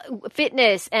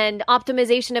fitness and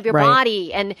optimization of your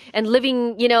body and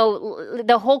living,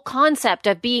 the whole concept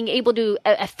of being able to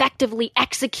effectively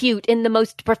execute in the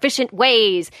most proficient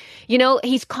ways.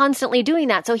 He's constantly doing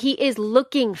that. So he is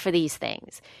looking for these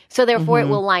things. So therefore it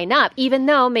will line up, even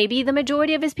though maybe the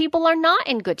majority of his people are not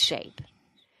in good shape.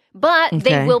 But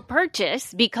they will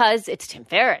purchase because it's Tim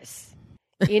Ferriss.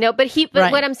 But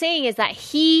what I'm saying is that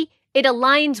it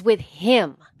aligns with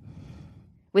him,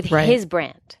 with his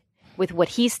brand, with what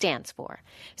he stands for.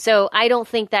 So I don't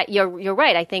think that you're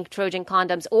right. I think Trojan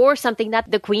condoms or something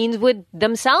that the queens would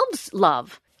themselves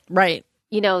love. Right.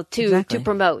 To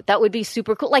promote. That would be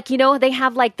super cool. Like, they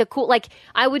have like the cool, like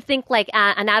I would think like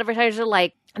an advertiser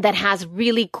like that has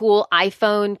really cool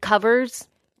iPhone covers.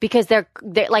 Because they're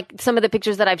like some of the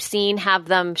pictures that I've seen have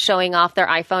them showing off their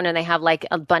iPhone and they have like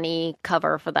a bunny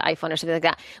cover for the iPhone or something like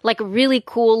that. Like really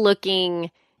cool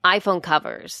looking iPhone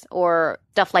covers or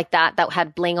stuff like that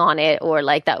had bling on it or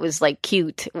like that was like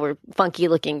cute or funky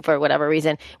looking for whatever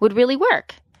reason would really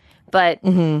work. But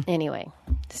anyway,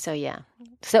 so yeah.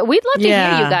 So we'd love to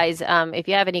hear you guys if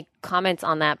you have any comments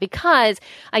on that, because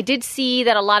I did see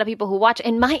that a lot of people who watch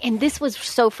and this was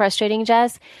so frustrating,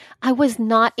 Jess. I was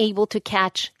not able to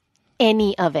catch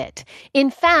any of it.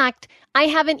 In fact, I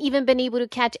haven't even been able to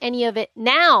catch any of it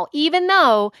now, even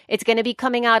though it's going to be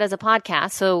coming out as a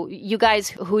podcast. So you guys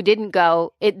who didn't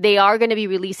go, they are going to be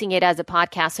releasing it as a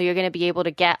podcast. So you're going to be able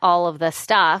to get all of the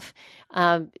stuff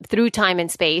through Time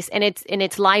and Space, and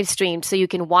it's live streamed, so you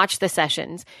can watch the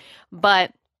sessions.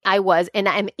 But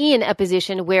I'm in a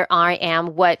position where I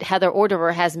am what Heather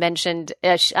Orderer has mentioned.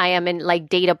 I am in like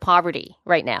data poverty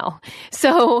right now.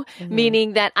 So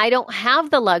meaning that I don't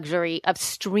have the luxury of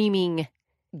streaming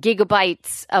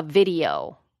gigabytes of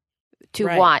video to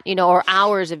watch, or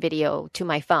hours of video to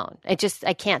my phone. I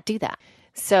can't do that.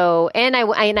 So, and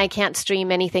I can't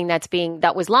stream anything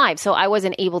that was live. So I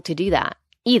wasn't able to do that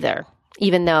either,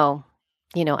 even though,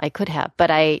 I could have, but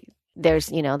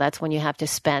that's when you have to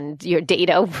spend your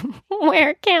data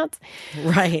where it counts.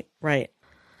 Right.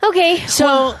 Okay.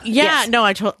 So, no,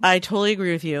 I totally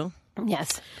agree with you.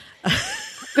 Yes.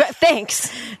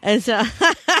 Thanks. And so,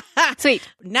 sweet.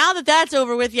 Now that that's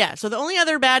over with, so the only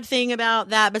other bad thing about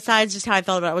that, besides just how I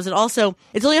felt about it, was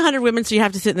it's only 100 women, so you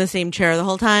have to sit in the same chair the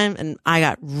whole time. And I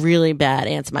got really bad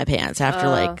ants in my pants after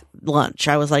like lunch.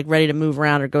 I was like ready to move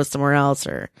around or go somewhere else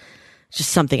or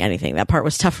just anything. That part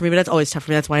was tough for me, but that's always tough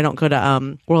for me. That's why I don't go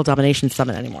to World Domination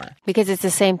Summit anymore. Because it's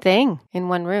the same thing in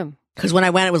one room. Because when I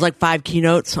went, it was like 5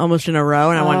 keynotes almost in a row,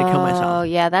 and I wanted to kill myself. Oh,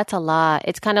 yeah, that's a lot.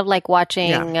 It's kind of like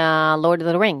watching Lord of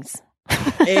the Rings.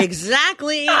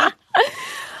 Exactly.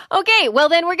 Okay, well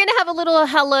then we're going to have a little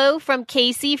hello from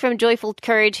Casey from Joyful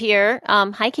Courage here.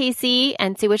 Hi, Casey,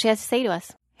 and see what she has to say to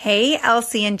us. Hey,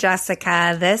 Elsie and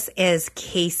Jessica. This is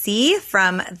Casey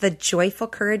from the Joyful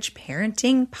Courage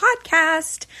Parenting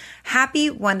Podcast. Happy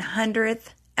 100th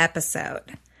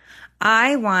episode.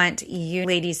 I want you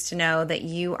ladies to know that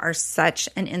you are such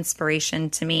an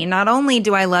inspiration to me. Not only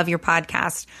do I love your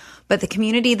podcast, but the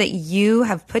community that you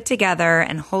have put together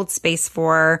and hold space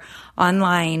for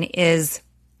online it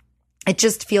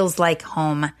just feels like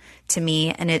home to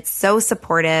me. And it's so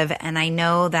supportive. And I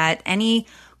know that any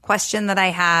question that I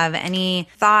have, any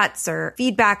thoughts or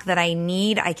feedback that I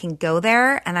need, I can go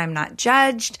there and I'm not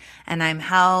judged and I'm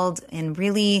held in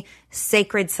really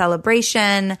sacred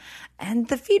celebration. And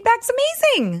the feedback's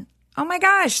amazing. Oh my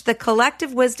gosh. The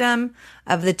collective wisdom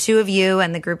of the two of you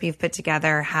and the group you've put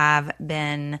together have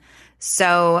been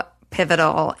so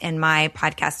pivotal in my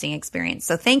podcasting experience.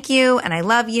 So thank you. And I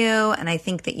love you. And I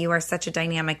think that you are such a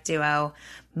dynamic duo.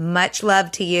 Much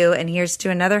love to you. And here's to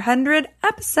another 100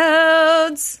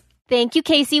 episodes. Thank you,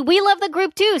 Casey. We love the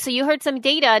group too. So you heard some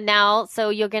data now, so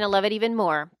you're going to love it even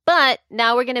more. But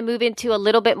now we're going to move into a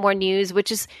little bit more news, which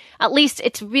is at least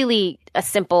it's really a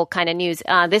simple kind of news.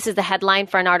 This is the headline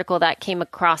for an article that came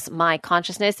across my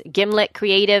consciousness. Gimlet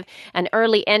Creative, an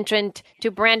early entrant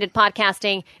to branded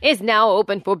podcasting, is now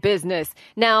open for business.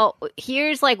 Now,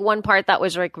 here's like one part that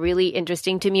was like really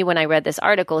interesting to me when I read this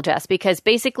article, Jess, because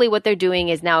basically what they're doing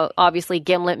is now obviously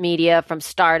Gimlet Media from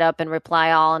Startup and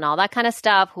Reply All and all that kind of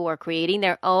stuff, who are creating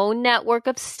their own network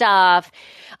of stuff,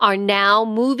 are now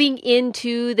moving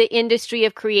into the industry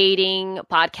of creating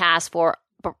podcasts for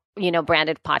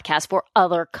branded podcasts for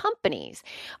other companies.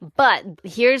 But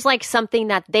here's like something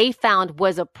that they found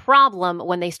was a problem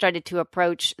when they started to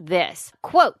approach this.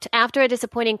 Quote, after a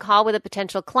disappointing call with a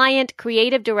potential client,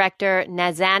 creative director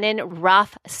Nazanin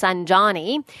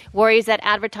Rafsanjani worries that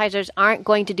advertisers aren't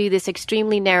going to do this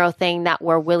extremely narrow thing that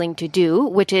we're willing to do,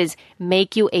 which is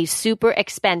make you a super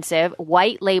expensive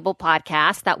white label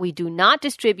podcast that we do not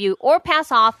distribute or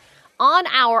pass off on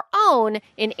our own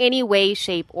in any way,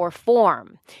 shape, or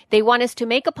form. They want us to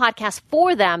make a podcast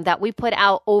for them that we put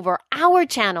out over our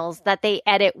channels that they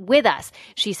edit with us,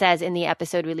 she says in the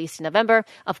episode released in November.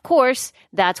 Of course,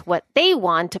 that's what they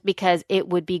want because it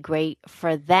would be great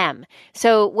for them.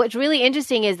 So what's really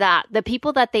interesting is that the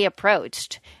people that they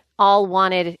approached all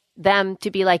wanted them to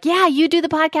be like, yeah, you do the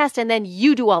podcast and then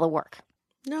you do all the work.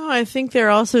 No, I think they're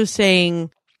also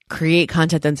saying create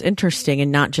content that's interesting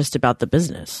and not just about the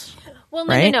business. Well,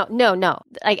 right? No.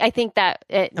 I think that...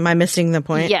 Am I missing the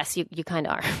point? Yes, you kind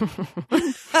of are.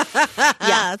 Yeah,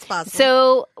 that's possible.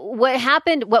 So what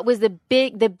happened, what was the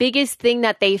biggest thing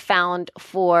that they found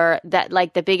for that,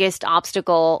 like the biggest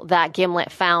obstacle that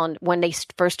Gimlet found when they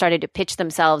first started to pitch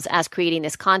themselves as creating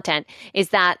this content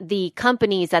is that the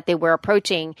companies that they were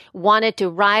approaching wanted to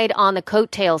ride on the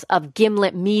coattails of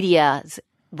Gimlet Media's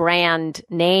brand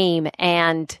name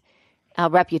and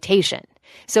reputation.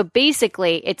 So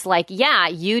basically, it's like, yeah,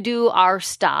 you do our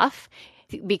stuff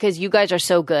because you guys are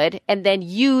so good, and then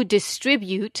you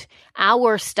distribute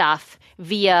our stuff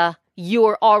via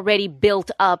your already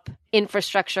built up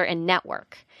infrastructure and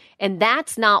network. And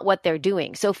that's not what they're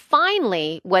doing. So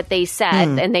finally, what they said,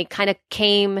 and they kind of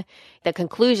came, the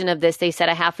conclusion of this, they said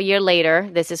a half a year later,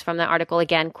 this is from the article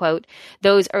again, quote,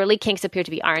 those early kinks appear to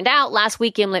be ironed out. Last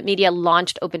week, Gimlet Media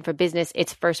launched Open for Business,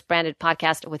 its first branded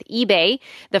podcast with eBay.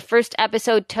 The first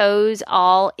episode toes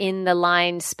all in the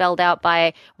line spelled out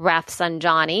by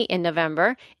Rafsanjani in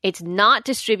November. It's not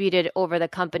distributed over the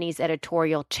company's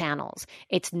editorial channels.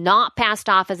 It's not passed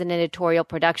off as an editorial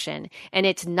production, and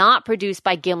it's not produced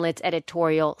by Gimlet's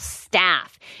editorial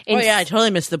staff. I totally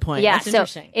missed the point. Yeah, that's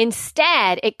interesting.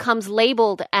 Instead, it comes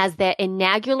labeled as the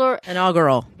inaugural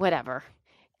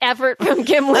effort from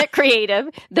Gimlet Creative,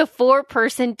 the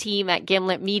 4-person team at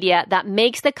Gimlet Media that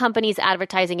makes the company's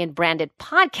advertising and branded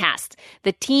podcasts.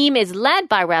 The team is led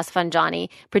by Rafsanjani,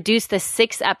 produced the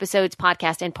 6 episodes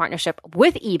podcast in partnership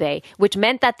with eBay, which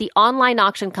meant that the online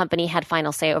auction company had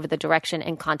final say over the direction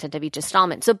and content of each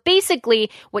installment. So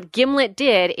basically, what Gimlet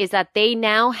did is that they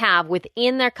now have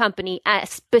within their company a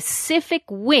specific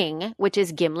wing, which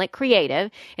is Gimlet Creative,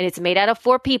 and it's made out of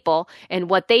 4 people. And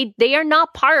what they are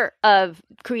not part of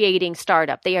creating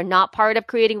Startup. They are not part of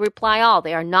creating Reply All.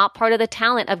 They are not part of the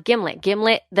talent of Gimlet.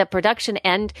 Gimlet, the production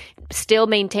end, still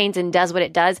maintains and does what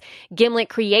it does. Gimlet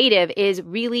Creative is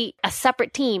really a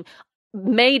separate team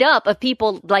made up of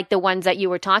people like the ones that you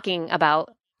were talking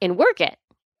about in Work It,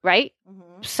 right?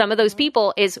 Mm-hmm. Some of those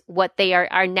people is what they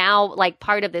are now like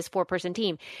part of this 4-person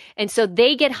team. And so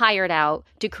they get hired out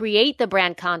to create the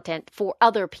brand content for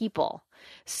other people.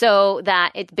 So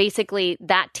that it basically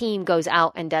that team goes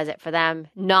out and does it for them,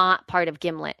 not part of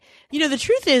Gimlet. You know, the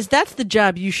truth is that's the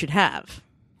job you should have.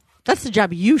 That's the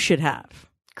job you should have.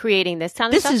 Creating this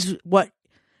kind of stuff?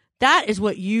 That is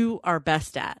what you are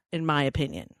best at, in my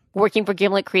opinion. Working for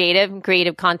Gimlet creative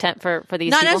content for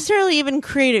these Not people? necessarily even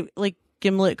creative, like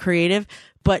Gimlet Creative,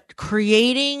 but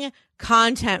creating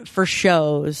content for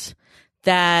shows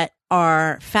that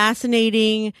are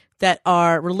fascinating, that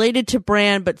are related to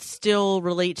brand, but still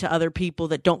relate to other people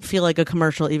that don't feel like a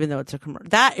commercial, even though it's a commercial.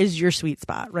 That is your sweet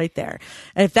spot right there.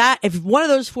 And if one of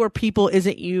those 4 people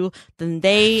isn't you, then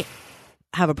they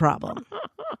have a problem.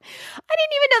 I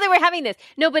didn't even know they were having this.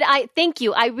 No, but thank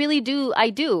you. I really do. I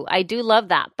do love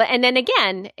that. But, and then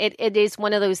again, it is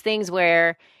one of those things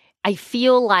where I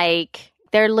feel like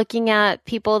they're looking at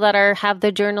people that have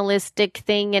the journalistic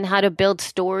thing and how to build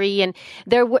story, and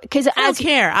because I don't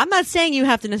care. I'm not saying you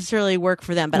have to necessarily work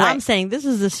for them, but right. I'm saying this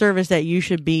is the service that you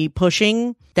should be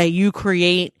pushing. That you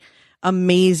create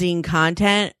amazing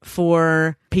content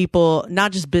for people,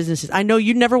 not just businesses. I know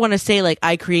you never want to say like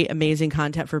I create amazing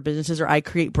content for businesses or I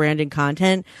create branding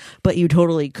content, but you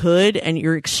totally could, and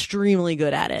you're extremely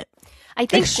good at it. I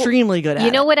think extremely good at it.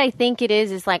 You know what I think it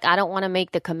is like I don't want to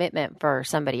make the commitment for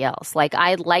somebody else. Like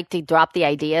I'd like to drop the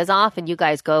ideas off and you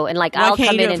guys go and like I'll come in. Why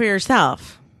can't you do it for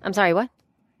yourself? I'm sorry, what?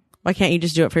 Why can't you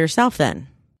just do it for yourself then?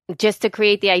 Just to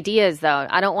create the ideas though.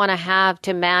 I don't want to have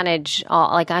to manage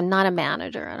all, like I'm not a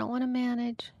manager. I don't want to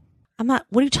manage. I'm not.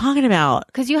 What are you talking about?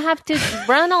 Because you have to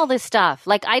run all this stuff.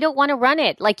 Like, I don't want to run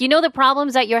it. Like, you know, the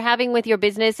problems that you're having with your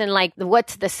business and like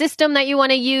what's the system that you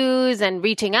want to use and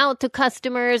reaching out to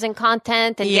customers and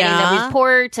content and getting the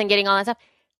reports and getting all that stuff.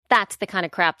 That's the kind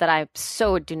of crap that I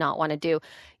so do not want to do.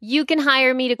 You can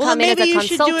hire me to come in as a consultant.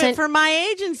 Maybe you should do it for my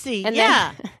agency. And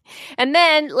and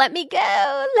then let me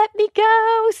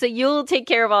go. So you'll take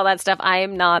care of all that stuff. I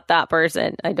am not that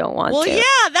person. I don't want to. Well,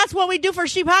 yeah, that's what we do for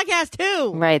She Podcast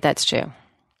too. Right, that's true.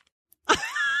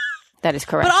 That is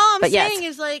correct. But all I'm saying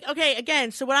is like, okay,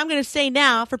 again, so what I'm going to say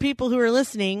now for people who are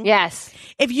listening. Yes.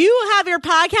 If you have your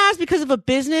podcast because of a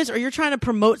business or you're trying to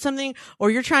promote something or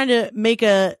you're trying to make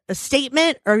a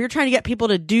statement or you're trying to get people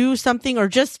to do something or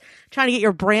just trying to get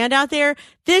your brand out there,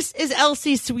 this is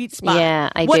Elsie's sweet spot. Yeah,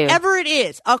 I do. Whatever it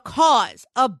is, a cause,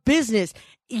 a business,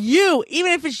 you,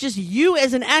 even if it's just you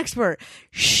as an expert,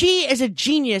 she is a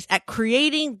genius at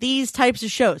creating these types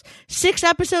of shows. 6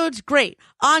 episodes, great.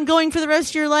 Ongoing for the rest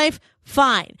of your life,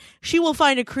 fine. She will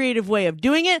find a creative way of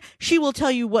doing it. She will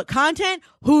tell you what content,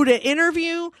 who to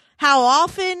interview, how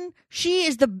often. She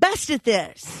is the best at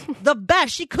this. The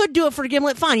best. She could do it for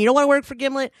Gimlet. Fine. You don't want to work for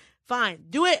Gimlet? Fine.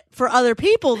 Do it for other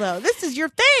people, though. This is your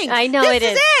thing. I know this it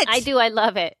is. It. I do. I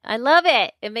love it. I love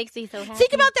it. It makes me so happy.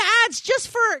 Think about the ads,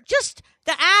 just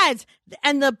the ads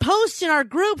and the posts in our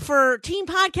group for Teen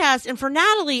Podcast and for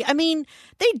Natalie. I mean,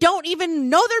 they don't even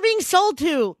know they're being sold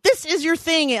to. This is your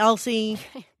thing, Elsie.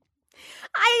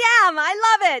 I am.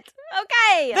 I love it.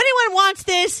 Okay. If anyone wants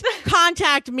this,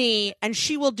 contact me and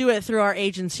she will do it through our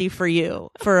agency for you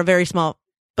for a very small,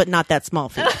 but not that small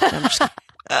fee. I'm just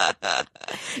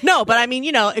No, but I mean,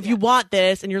 you know, if you want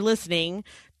this and you're listening,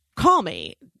 call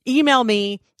me, email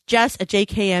me,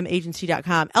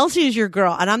 jess@jkmagency.com. Elsie is your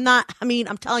girl. And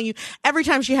I'm telling you, every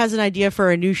time she has an idea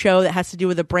for a new show that has to do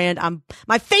with a brand,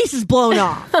 my face is blown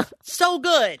off. So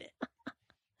good.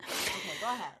 Okay, go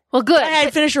ahead. Well, good. Go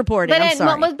ahead, finish reporting. I'm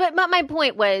sorry. But my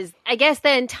point was, I guess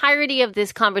the entirety of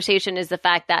this conversation is the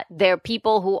fact that there are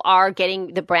people who are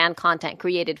getting the brand content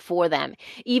created for them.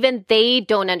 Even they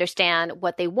don't understand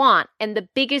what they want. And the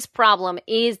biggest problem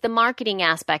is the marketing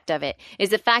aspect of it, is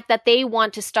the fact that they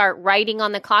want to start riding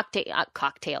on the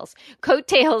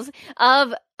coattails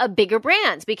of bigger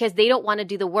brands because they don't want to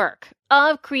do the work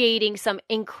of creating some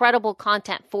incredible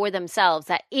content for themselves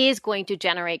that is going to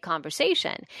generate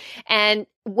conversation. And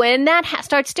when that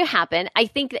starts to happen, I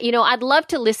think that, you know, I'd love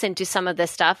to listen to some of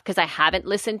this stuff because I haven't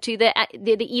listened to the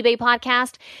eBay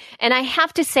podcast. And I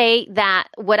have to say that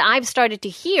what I've started to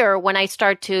hear when I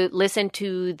start to listen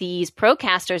to these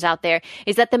procasters out there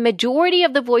is that the majority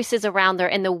of the voices around there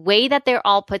and the way that they're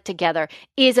all put together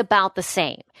is about the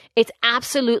same. It's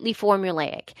absolutely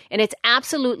formulaic. And it's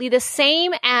absolutely the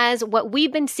same as what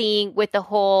we've been seeing with the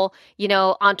whole, you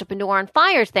know, Entrepreneur on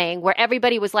Fire thing, where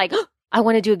everybody was like, oh, I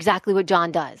want to do exactly what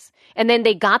John does. And then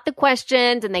they got the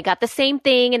questions and they got the same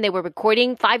thing and they were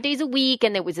recording 5 days a week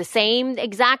and it was the same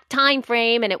exact time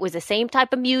frame and it was the same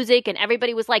type of music and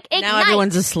everybody was like, ignite. Now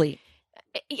everyone's asleep.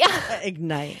 Yeah.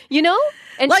 Ignite. You know?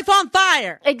 And Life on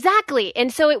fire. Exactly.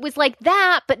 And so it was like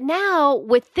that. But now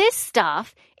with this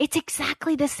stuff, it's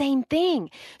exactly the same thing.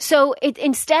 So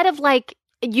instead of like,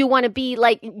 you want to be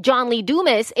like John Lee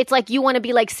Dumas, it's like you want to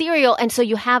be like Serial. And so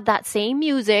you have that same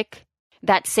music,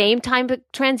 that same type of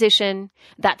transition,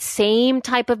 that same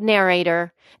type of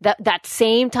narrator, that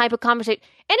same type of conversation.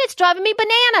 And it's driving me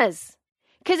bananas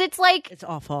because it's like, it's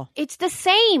awful. It's the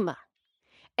same.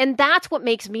 And that's what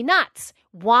makes me nuts.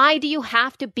 Why do you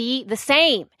have to be the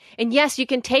same? And yes, you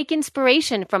can take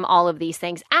inspiration from all of these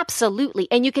things. Absolutely.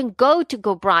 And you can go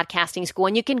broadcasting school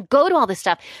and you can go to all this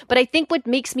stuff. But I think what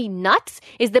makes me nuts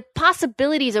is the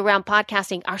possibilities around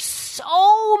podcasting are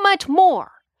so much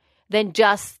more than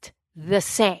just the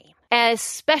same,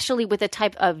 especially with the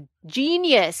type of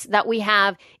genius that we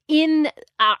have in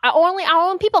our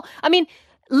own people. I mean,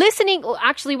 listening,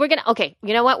 actually, you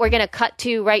know what? We're going to cut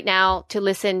to right now to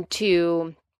listen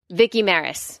to Vicki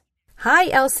Maris. Hi,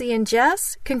 Elsie and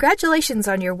Jess. Congratulations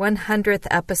on your 100th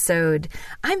episode.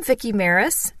 I'm Vicki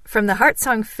Maris from the Heart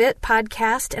Song Fit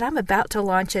podcast, and I'm about to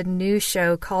launch a new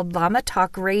show called Llama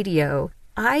Talk Radio.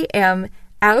 I am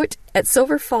out at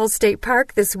Silver Falls State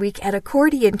Park this week at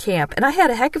accordion camp, and I had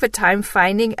a heck of a time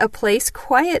finding a place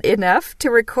quiet enough to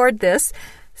record this.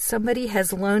 Somebody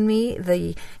has loaned me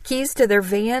the keys to their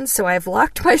van, so I've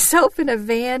locked myself in a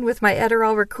van with my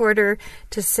Adderall recorder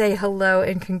to say hello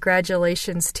and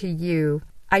congratulations to you.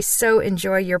 I so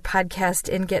enjoy your podcast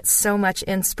and get so much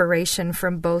inspiration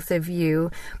from both of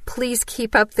you. Please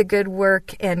keep up the good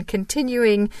work and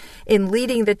continuing in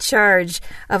leading the charge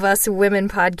of us women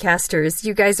podcasters.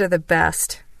 You guys are the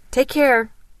best. Take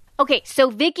care. Okay, so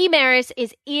Vicki Maris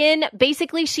is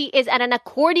she is at an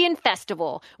accordion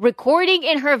festival, recording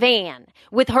in her van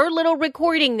with her little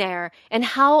recording there. And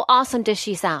how awesome does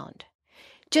she sound?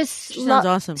 She sounds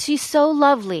awesome. She's so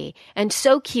lovely and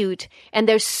so cute, and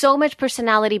there's so much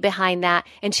personality behind that.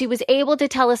 And she was able to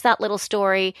tell us that little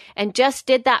story and just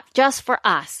did that just for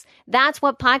us. That's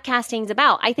what podcasting is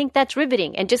about. I think that's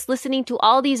riveting. And just listening to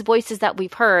all these voices that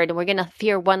we've heard, and we're going to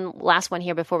hear one last one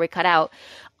here before we cut out.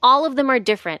 All of them are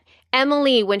different.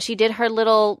 Emily, when she did her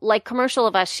little commercial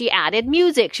of us, she added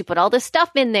music. She put all this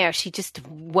stuff in there. She just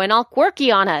went all quirky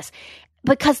on us.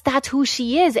 Because that's who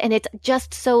she is, and it's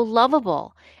just so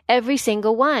lovable. Every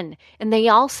single one. And they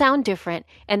all sound different,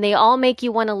 and they all make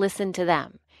you want to listen to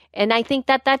them. And I think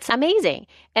that that's amazing.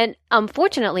 And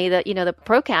unfortunately, the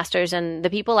procasters and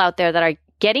the people out there that are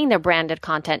getting their branded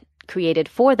content created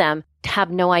for them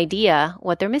have no idea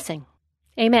what they're missing.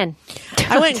 Amen.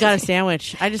 I went and got a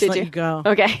sandwich. I just let you go.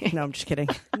 Okay. No, I'm just kidding.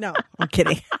 No, I'm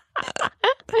kidding.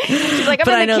 She's like,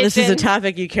 but I know this is a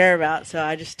topic you care about, so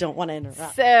I just don't want to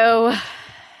interrupt. So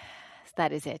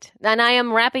that is it. And I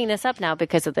am wrapping this up now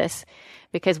because of this,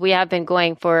 because we have been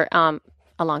going for a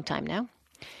long time now.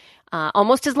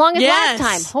 Almost as long as last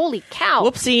time. Holy cow.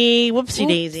 Whoopsie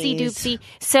daisies. Whoopsie doopsie.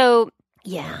 So,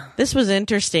 yeah. This was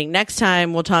interesting. Next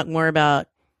time, we'll talk more about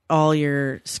all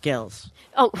your skills.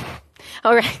 Oh,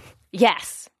 all right.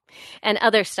 Yes. And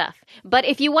other stuff. But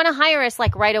if you want to hire us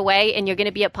right away and you're going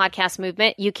to be at Podcast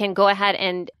Movement, you can go ahead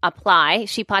and apply,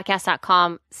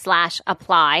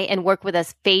 shepodcast.com/apply, and work with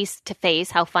us face to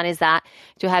face. How fun is that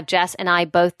to have Jess and I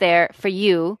both there for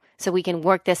you so we can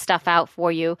work this stuff out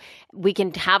for you. We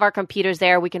can have our computers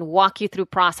there. We can walk you through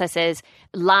processes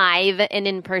live and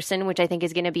in person, which I think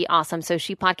is going to be awesome. So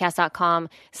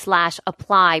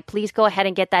shepodcast.com/apply. Please go ahead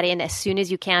and get that in as soon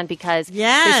as you can, because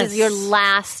this is your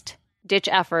last ditch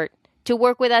effort to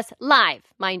work with us live.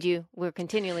 Mind you, we're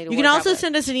continually to You can also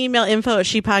send us an email,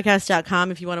 info@shepodcast.com,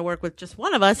 if you want to work with just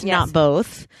one of us, not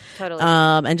both. Totally.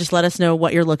 And just let us know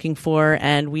what you're looking for,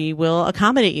 and we will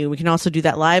accommodate you. We can also do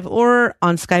that live or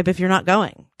on Skype if you're not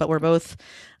going. But we're both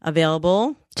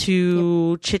available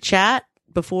to chit-chat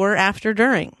before, after,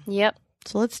 during. Yep.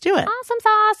 So let's do it. Awesome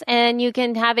sauce. And you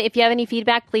can have it. If you have any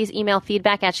feedback, please email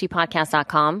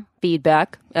feedback@shepodcast.com.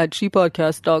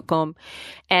 Feedback@shepodcast.com.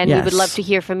 And we would love to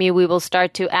hear from you. We will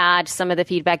start to add some of the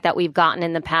feedback that we've gotten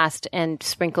in the past and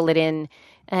sprinkle it in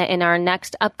our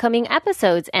next upcoming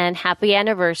episodes. And happy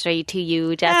anniversary to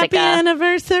you, Jessica. Happy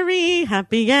anniversary.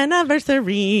 Happy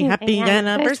anniversary. Happy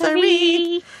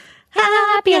anniversary.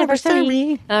 Happy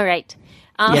anniversary. All right.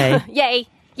 Yay.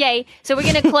 Yay. So we're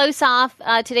going to close off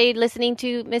today listening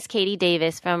to Miss Katie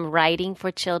Davis from Writing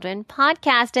for Children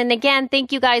podcast. And again,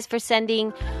 thank you guys for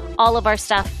sending all of our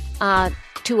stuff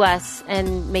to us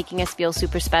and making us feel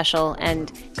super special.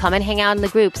 And come and hang out in the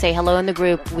group. Say hello in the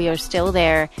group. We are still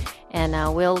there. And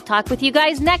we'll talk with you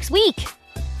guys next week.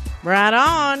 Right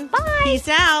on. Bye. Peace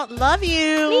out. Love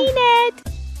you. Mean it.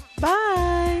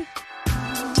 Bye.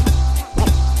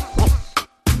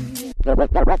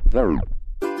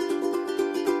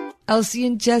 Elsie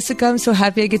and Jessica, I'm so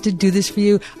happy I get to do this for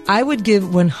you. I would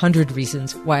give 100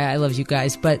 reasons why I love you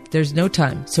guys, but there's no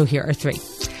time, so here are 3.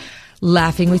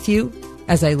 Laughing with you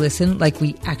as I listen like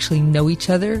we actually know each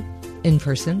other in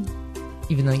person,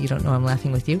 even though you don't know I'm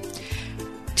laughing with you.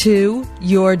 2,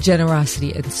 your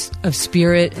generosity of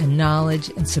spirit and knowledge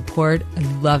and support. I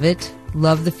love it.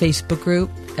 Love the Facebook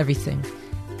group, everything.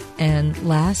 And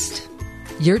last,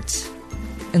 yurts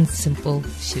and simple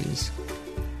shoes.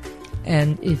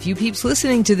 And if you peeps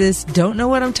listening to this don't know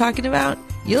what I'm talking about,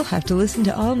 you'll have to listen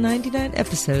to all 99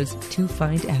 episodes to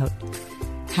find out.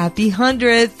 Happy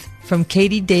 100th from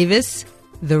Katie Davis,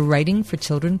 the Writing for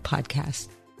Children podcast.